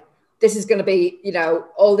panacea? This is going to be, you know,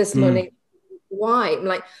 all this money. Why? I'm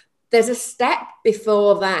like, there's a step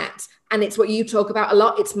before that. And it's what you talk about a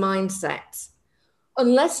lot. It's mindset.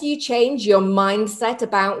 Unless you change your mindset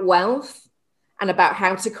about wealth and about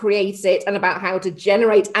how to create it and about how to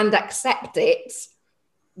generate and accept it,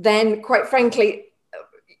 then quite frankly,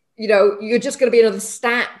 you know, you're just going to be another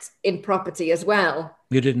stat in property as well.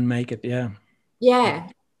 You didn't make it. Yeah. Yeah.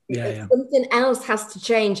 Yeah. Something else has to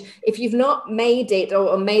change. If you've not made it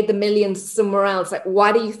or made the millions somewhere else, like,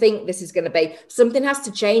 why do you think this is going to be? Something has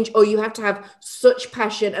to change, or you have to have such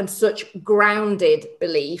passion and such grounded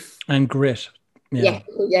belief and grit. Yeah.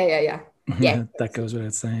 That goes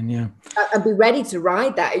without saying. Yeah. And be ready to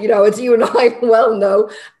ride that. You know, as you and I well know,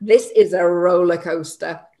 this is a roller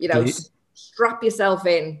coaster. You know, strap yourself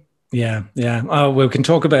in. Yeah. Oh, we can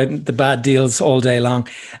talk about the bad deals all day long.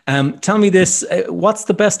 Tell me this: what's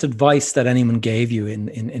the best advice that anyone gave you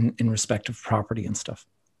in respect of property and stuff?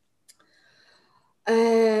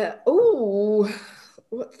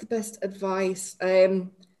 What's the best advice?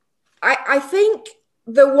 I think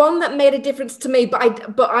the one that made a difference to me, but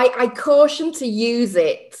I caution to use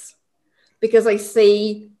it because I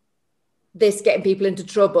see this getting people into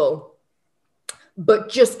trouble. But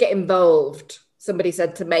just get involved, somebody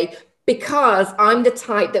said to me, because I'm the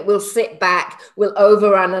type that will sit back, will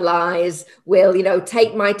overanalyze, will,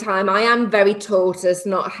 take my time. I am very tortoise,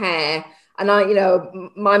 not hare. And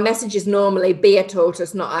my message is normally be a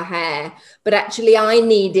tortoise, not a hare. But actually, I'm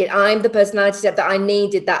the personality type that I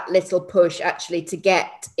needed that little push actually to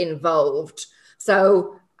get involved.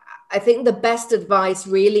 So I think the best advice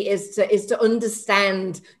really is to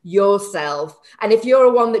understand yourself. And if you're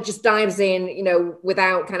a one that just dives in,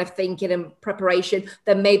 without kind of thinking and preparation,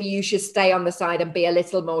 then maybe you should stay on the side and be a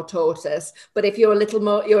little more tortoise. But if you're a little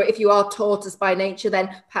more, if you are tortoise by nature, then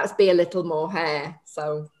perhaps be a little more hare.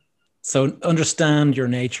 So understand your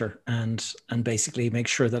nature and basically make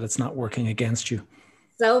sure that it's not working against you.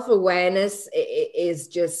 Self-awareness is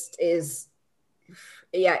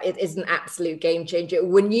it is an absolute game changer.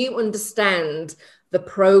 When you understand the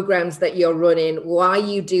programs that you're running, why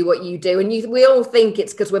you do what you do, and we all think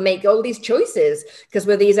it's because we make all these choices, because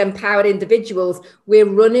we're these empowered individuals. We're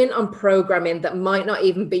running on programming that might not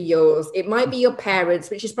even be yours. It might be your parents,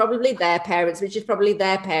 which is probably their parents, which is probably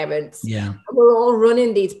their parents. Yeah. And we're all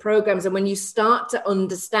running these programs. And when you start to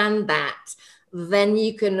understand that, then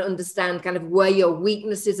you can understand kind of where your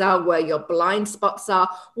weaknesses are, where your blind spots are,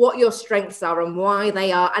 what your strengths are and why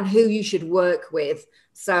they are, and who you should work with.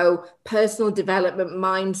 So personal development,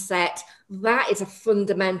 mindset, that is a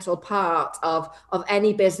fundamental part of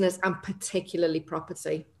any business and particularly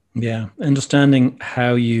property. Yeah, understanding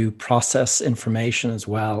how you process information as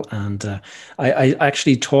well. And I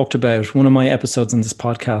actually talked about one of my episodes in this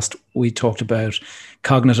podcast. We talked about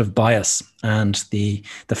cognitive bias and the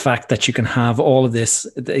fact that you can have all of this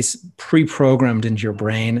pre-programmed into your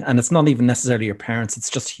brain, and it's not even necessarily your parents. It's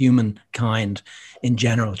just humankind in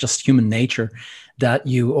general, just human nature, that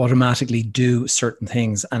you automatically do certain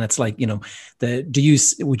things. And it's like, do you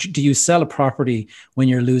sell a property when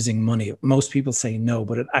you're losing money? Most people say no,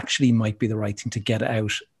 but it actually might be the right thing to get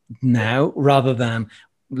out now rather than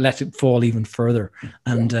let it fall even further.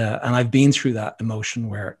 And I've been through that emotion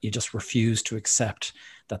where you just refuse to accept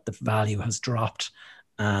that the value has dropped,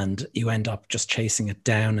 and you end up just chasing it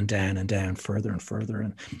down and down and down, further and further.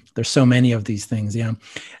 And there's so many of these things. Yeah.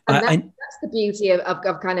 And that's the beauty of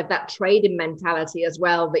kind of that trading mentality as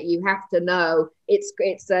well, that you have to know it's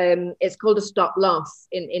called a stop loss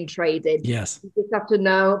in trading. Yes. You just have to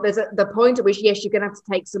know there's the point at which, yes, you're going to have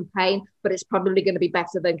to take some pain, but it's probably going to be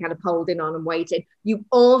better than kind of holding on and waiting. You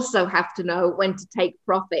also have to know when to take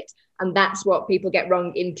profit. And that's what people get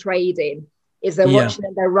wrong in trading. Is they're watching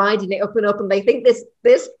it, they're riding it up and up, and they think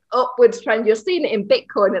this upwards trend. You're seeing it in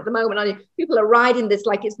Bitcoin at the moment, aren't you? People are riding this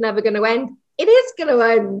like it's never going to end. It is going to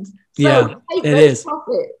end. So it is.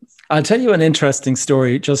 Profits. I'll tell you an interesting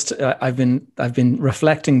story. Just I've been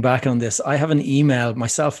reflecting back on this. I have an email,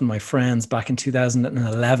 myself and my friends, back in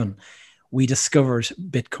 2011. We discovered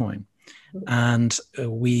Bitcoin, and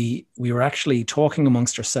we were actually talking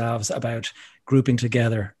amongst ourselves about grouping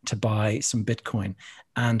together to buy some Bitcoin.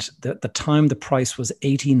 And at the time, the price was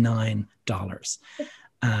 $89.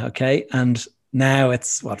 Okay. And now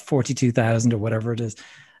it's what, 42,000 or whatever it is.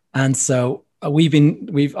 And so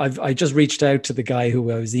I just reached out to the guy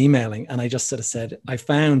who I was emailing, and I just sort of said, I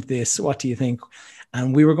found this, what do you think?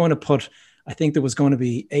 And we were going to put, I think there was going to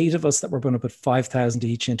be 8 of us that were going to put 5,000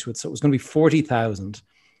 each into it. So it was going to be 40,000.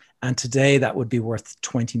 And today that would be worth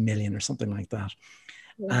 20 million or something like that.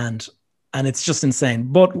 Yeah. And it's just insane.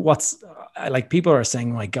 But what's like, people are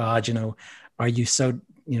saying, my God, are you so,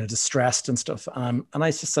 distressed and stuff? And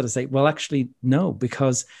I just sort of say, well, actually, no,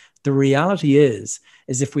 because the reality is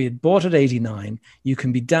if we had bought at 89, you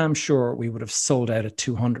can be damn sure we would have sold out at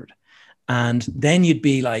 200. And then you'd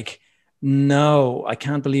be like, no, I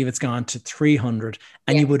can't believe it's gone to 300.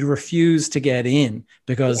 And you would refuse to get in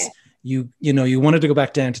because you wanted to go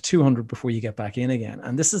back down to 200 before you get back in again.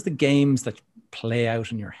 And this is the games that play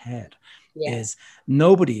out in your head. Is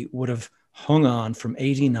nobody would have hung on from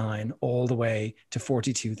 89 all the way to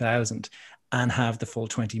 42,000 and have the full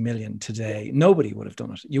 20 million today. Nobody would have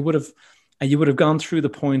done it. You would have gone through the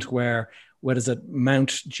point where, what is it, Mount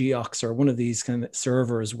Geox or one of these kind of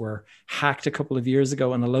servers were hacked a couple of years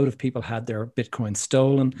ago, and a load of people had their Bitcoin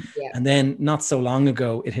stolen. And then not so long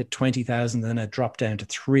ago, it hit 20,000, and it dropped down to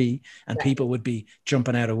 3, and people would be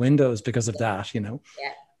jumping out of windows because of that,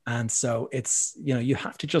 And so it's, you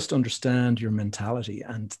have to just understand your mentality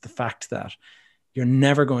and the fact that you're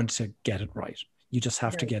never going to get it right. You just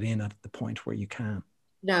have to get in at the point where you can.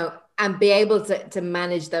 No, and be able to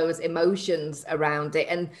manage those emotions around it.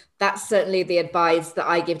 And that's certainly the advice that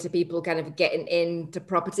I give to people kind of getting into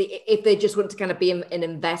property. If they just want to kind of be an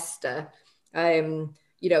investor, don't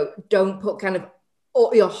put kind of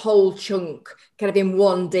all your whole chunk kind of in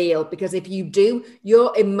one deal, because if you do,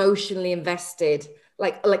 you're emotionally invested,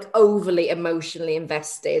 like overly emotionally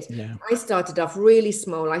invested. Yeah. I started off really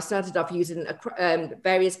small. I started off using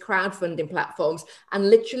various crowdfunding platforms, and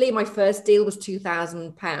literally my first deal was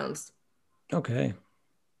 £2,000. Okay.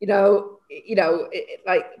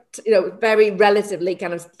 Very relatively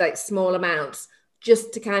kind of like small amounts,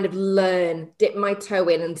 just to kind of learn, dip my toe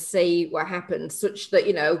in and see what happens, such that,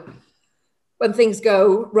 when things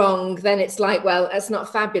go wrong, then it's like, well, it's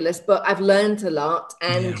not fabulous, but I've learned a lot.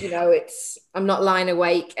 And, Yeah. I'm not lying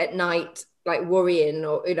awake at night, like worrying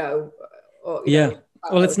Yeah.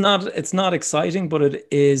 Well, it's not exciting, but it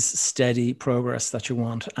is steady progress that you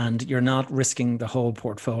want, and you're not risking the whole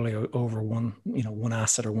portfolio over one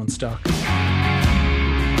asset or one stock.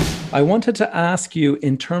 I wanted to ask you,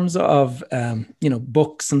 in terms of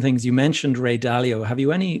books and things. You mentioned Ray Dalio. Have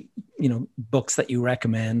you any books that you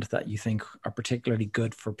recommend that you think are particularly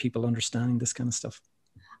good for people understanding this kind of stuff?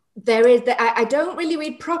 There is I don't really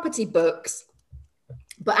read property books,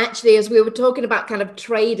 but actually, as we were talking about kind of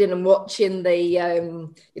trading and watching the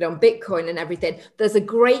Bitcoin and everything, there's a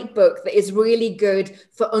great book that is really good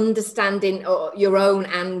for understanding your own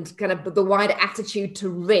and kind of the wider attitude to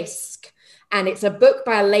risk. And it's a book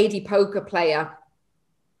by a lady poker player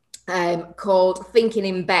called Thinking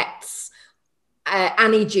in Bets.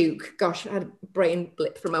 Annie Duke, gosh, I had a brain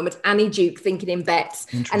blip for a moment. Annie Duke, Thinking in Bets.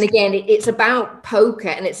 And again, it's about poker,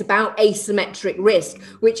 and it's about asymmetric risk,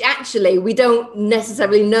 which actually we don't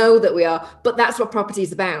necessarily know that we are, but that's what property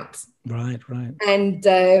is about. Right. And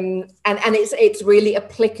it's really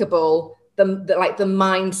applicable, the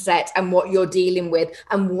mindset and what you're dealing with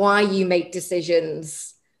and why you make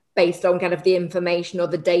decisions based on kind of the information or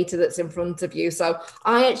the data that's in front of you. So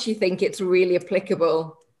I actually think it's really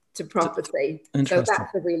applicable to property. So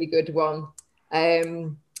that's a really good one.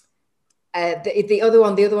 The other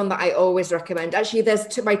one that I always recommend, actually,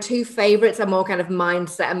 my two favorites are more kind of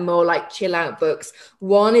mindset and more like chill out books.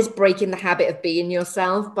 One is Breaking the Habit of Being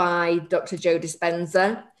Yourself by Dr. Joe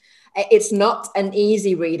Dispenza. It's not an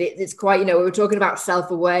easy read. It's quite, we were talking about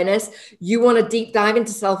self-awareness. You want to deep dive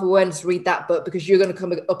into self-awareness, read that book, because you're going to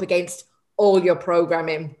come up against all your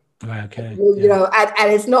programming. Okay.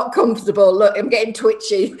 And it's not comfortable. Look, I'm getting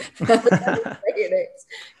twitchy. But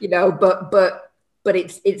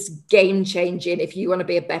it's game changing if you want to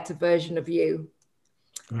be a better version of you.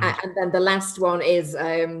 Right. And then the last one is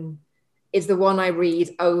the one I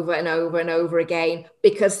read over and over and over again,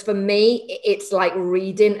 because for me, it's like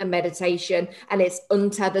reading a meditation, and it's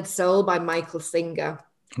Untethered Soul by Michael Singer.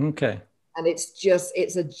 Okay. And it's just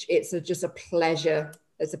a pleasure.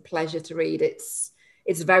 It's a pleasure to read. It's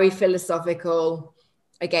very philosophical.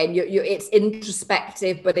 Again, it's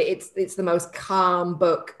introspective, but it's the most calm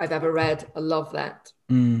book I've ever read. I love that.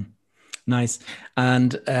 Nice.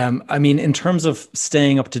 And I mean, in terms of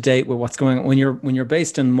staying up to date with what's going on, when you're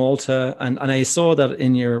based in Malta, and I saw that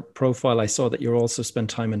in your profile, I saw that you also spent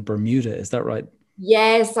time in Bermuda. Is that right?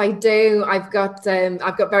 Yes, I do. I've got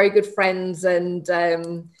very good friends and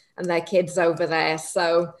their kids over there.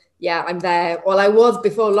 So yeah, I'm there. Well, I was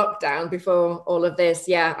before lockdown, before all of this.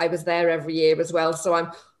 Yeah, I was there every year as well. So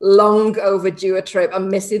I'm long overdue a trip. I'm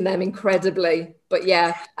missing them incredibly. But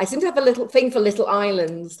yeah, I seem to have a little thing for little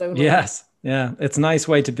islands, don't I? Yes. Yeah. It's a nice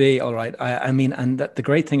way to be. All right. I mean, and the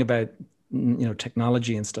great thing about,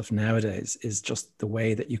 technology and stuff nowadays is just the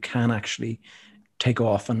way that you can actually take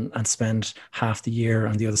off and spend half the year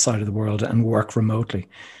on the other side of the world and work remotely.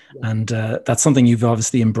 Yeah. And that's something you've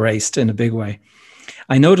obviously embraced in a big way.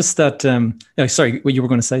 I noticed that, sorry, you were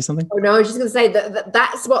going to say something? Oh, no, I was just going to say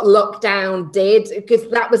that's what lockdown did, because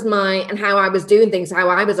that was how I was doing things, how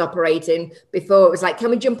I was operating before. It was like,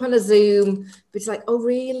 can we jump on a Zoom? But it's like, oh,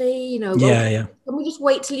 really? Yeah. Can we just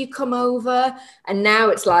wait till you come over? And now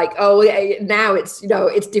it's like, now it's,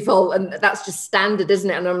 it's default, and that's just standard, isn't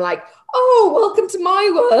it? And I'm like, oh, welcome to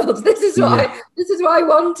my world. This is what I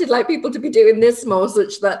wanted, like people to be doing this more,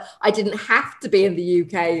 such that I didn't have to be in the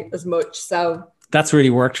UK as much. So that's really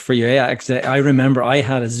worked for you. Yeah, I remember I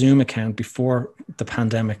had a Zoom account before the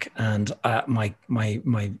pandemic, and my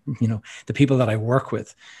the people that I work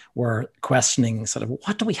with were questioning sort of,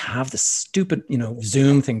 what do we have this stupid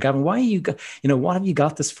Zoom thing, Gavin? Why are you what have you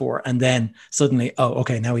got this for? And then suddenly, oh,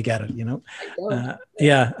 okay, now we get it.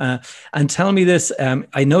 And tell me this.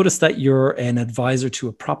 I noticed that you're an advisor to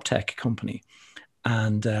a prop tech company,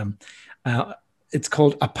 and it's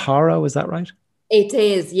called Aparo. Is that right? It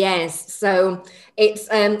is, yes. So it's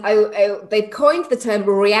they've coined the term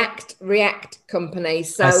React company. I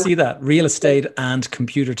So see that, real estate and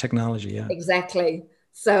computer technology. Yeah. exactly.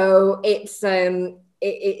 So it's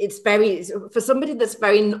very, for somebody that's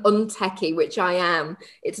very untechy, which I am.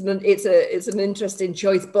 It's an interesting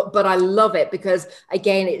choice, but I love it because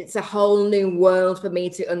again, it's a whole new world for me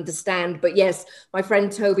to understand. But yes, my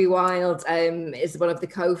friend Toby Wild is one of the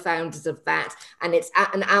co-founders of that, and it's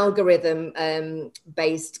an algorithm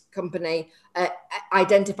based company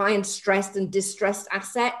identifying stressed and distressed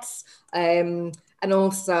assets. And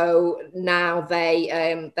also now they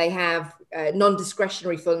have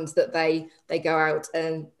non-discretionary funds that they go out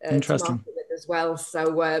and to market with as well.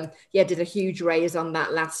 So did a huge raise on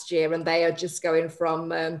that last year, and they are just going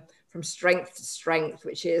from strength to strength,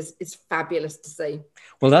 which is fabulous to see.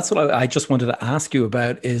 Well, that's what I just wanted to ask you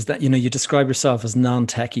about, is that, you describe yourself as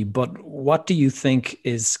non-techie, but what do you think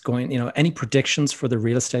is going, any predictions for the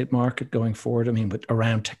real estate market going forward? I mean, but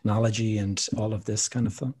around technology and all of this kind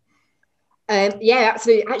of thing. Yeah,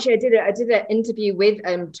 absolutely. Actually, I did an interview with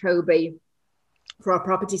Toby for our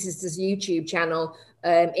Property Sisters YouTube channel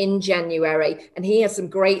in January, and he has some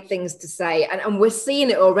great things to say, and we're seeing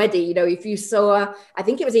it already. If you saw, I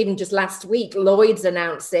think it was even just last week, Lloyd's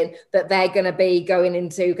announcing that they're going to be going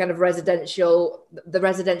into kind of the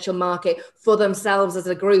residential market for themselves as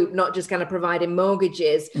a group, not just kind of providing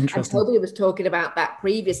mortgages. And Toby was talking about that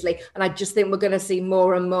previously, and I just think we're going to see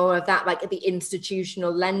more and more of that, like the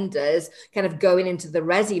institutional lenders kind of going into the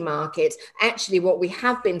resi market. Actually, what we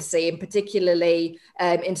have been seeing, particularly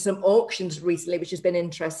in some auctions recently, which has been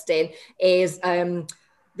interesting, is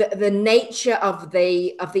the nature of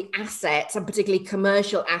the assets, and particularly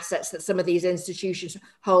commercial assets that some of these institutions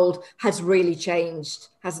hold, has really changed,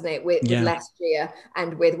 hasn't it? With last year,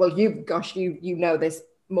 and with, well, you know this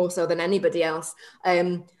more so than anybody else.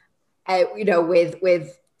 With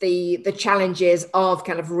the challenges of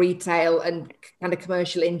kind of retail and kind of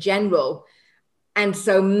commercial in general. And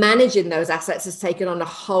so managing those assets has taken on a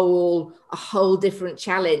whole different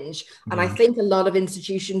challenge. And I think a lot of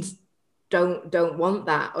institutions don't want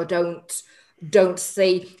that, or don't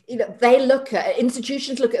see,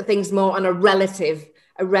 institutions look at things more on a relative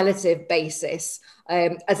basis,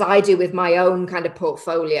 as I do with my own kind of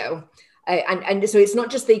portfolio. And so it's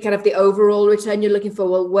not just the kind of the overall return you're looking for.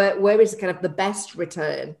 Well, where is kind of the best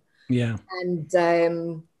return? Yeah. And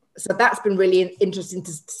so that's been really interesting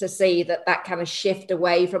to see that kind of shift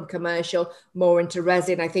away from commercial more into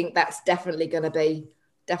resi. And I think that's definitely going to be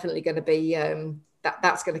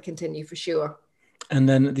that's going to continue for sure. And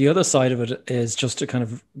then the other side of it is, just to kind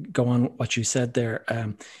of go on what you said there,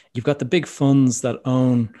 you've got the big funds that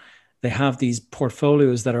they have these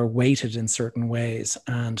portfolios that are weighted in certain ways.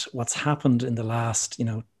 And what's happened in the last,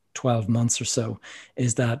 12 months or so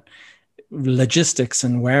is that logistics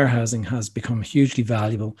and warehousing has become hugely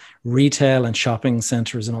valuable. Retail and shopping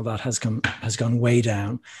centers and all that has gone way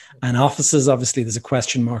down. And offices, obviously, there's a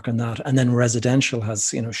question mark on that. And then residential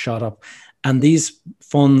has, shot up. And these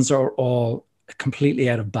funds are all completely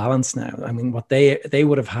out of balance now. I mean, what they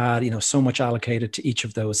would have had, so much allocated to each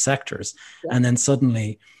of those sectors. Yeah. And then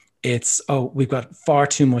suddenly it's, we've got far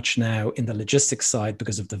too much now in the logistics side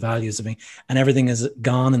because of the values of it, and everything is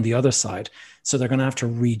gone in the other side. So they're going to have to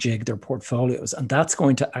rejig their portfolios. And that's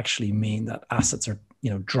going to actually mean that assets are,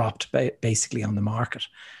 dropped basically on the market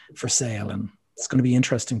for sale. And it's going to be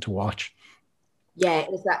interesting to watch. Yeah,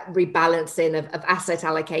 it's that rebalancing of asset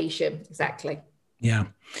allocation. Exactly. Yeah.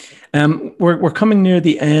 We're coming near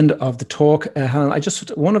the end of the talk. Helen,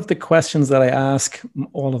 one of the questions that I ask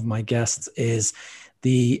all of my guests is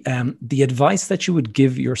the advice that you would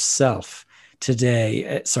give yourself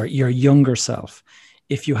today, your younger self,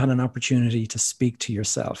 if you had an opportunity to speak to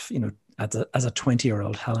yourself, as a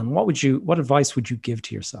 20-year-old Helen, what advice would you give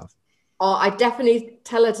to yourself? Oh, I definitely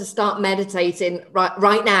tell her to start meditating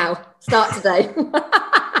right now. Start today.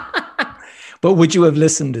 But would you have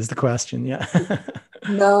listened is the question. Yeah.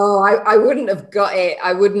 No, I wouldn't have got it.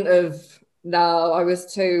 I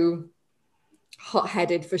was too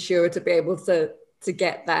hot-headed for sure to be able to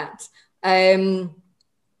get that. I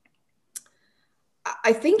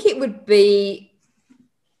think it would be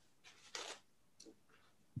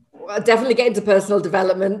definitely get into personal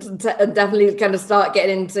development and definitely kind of start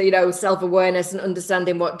getting into, self-awareness and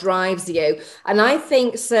understanding what drives you. And I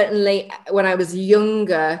think certainly when I was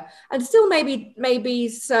younger, and still maybe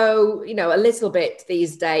so, a little bit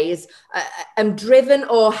these days, I'm driven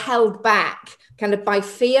or held back kind of by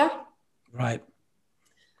fear. Right.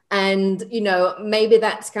 And, maybe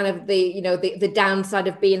that's kind of the downside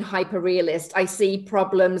of being hyper realist. I see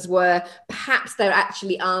problems where perhaps there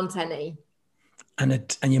actually aren't any.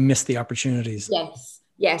 and you miss the opportunities.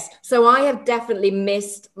 Yes. So I have definitely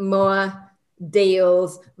missed more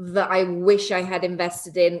deals that I wish I had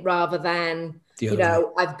invested in rather than,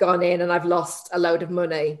 I've gone in and I've lost a load of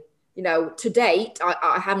money. To date,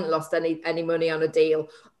 I haven't lost any money on a deal.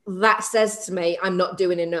 That says to me, I'm not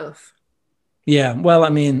doing enough. Yeah, well, I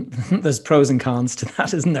mean, there's pros and cons to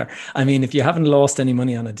that, isn't there? I mean, if you haven't lost any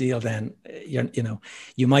money on a deal, then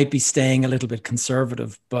you might be staying a little bit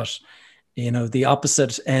conservative, but the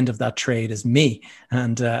opposite end of that trade is me,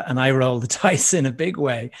 and I roll the dice in a big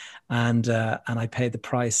way, and I paid the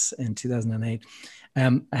price in 2008.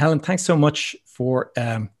 Helen, thanks so much for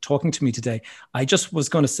talking to me today. I just was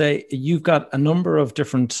going to say, you've got a number of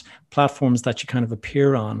different platforms that you kind of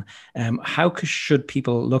appear on. How should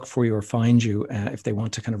people look for you or find you if they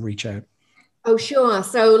want to kind of reach out? Oh, sure.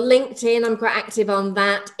 So LinkedIn, I'm quite active on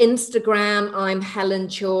that. Instagram, I'm Helen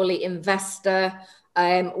Chorley Investor.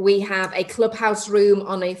 We have a Clubhouse room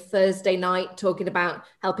on a Thursday night talking about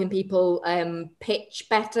helping people pitch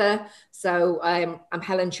better. So I'm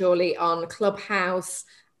Helen Chorley on Clubhouse,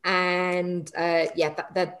 and they're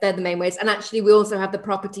the main ways. And actually, we also have the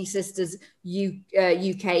Property Sisters UK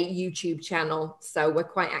YouTube channel, so we're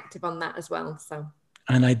quite active on that as well. So.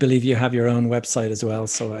 And I believe you have your own website as well.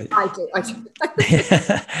 So I do.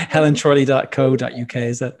 helenchorley.co.uk,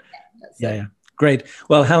 is it? Yeah. Great.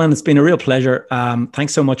 Well, Helen, it's been a real pleasure.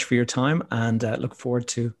 Thanks so much for your time, and look forward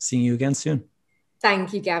to seeing you again soon.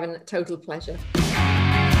 Thank you, Gavin. Total pleasure.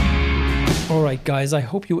 All right, guys, I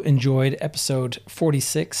hope you enjoyed episode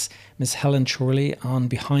 46, Miss Helen Chorley on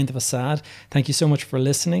Behind the Facade. Thank you so much for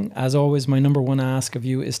listening. As always, my number one ask of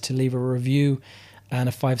you is to leave a review and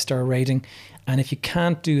a 5-star rating. And if you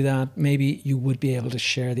can't do that, maybe you would be able to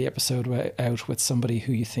share the episode out with somebody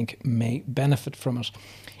who you think may benefit from it.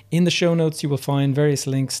 In the show notes, you will find various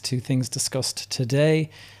links to things discussed today.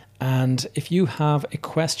 And if you have a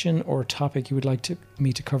question or a topic you would like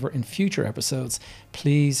me to cover in future episodes,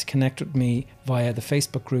 please connect with me via the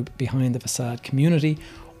Facebook group Behind the Facade Community,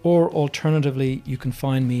 or alternatively, you can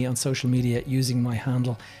find me on social media using my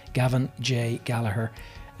handle, Gavin J. Gallagher.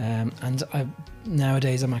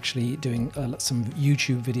 Nowadays I'm actually doing some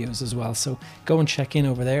YouTube videos as well, so go and check in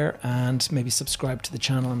over there and maybe subscribe to the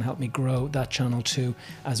channel and help me grow that channel too,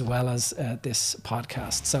 as well as this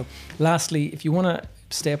podcast. So lastly, if you want to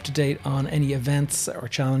stay up to date on any events or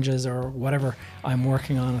challenges or whatever I'm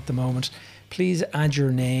working on at the moment, please add your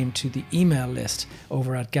name to the email list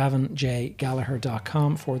over at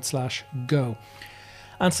gavinjgallagher.com/go.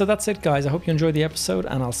 And so that's it, guys. I hope you enjoyed the episode,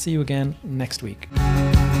 and I'll see you again next week.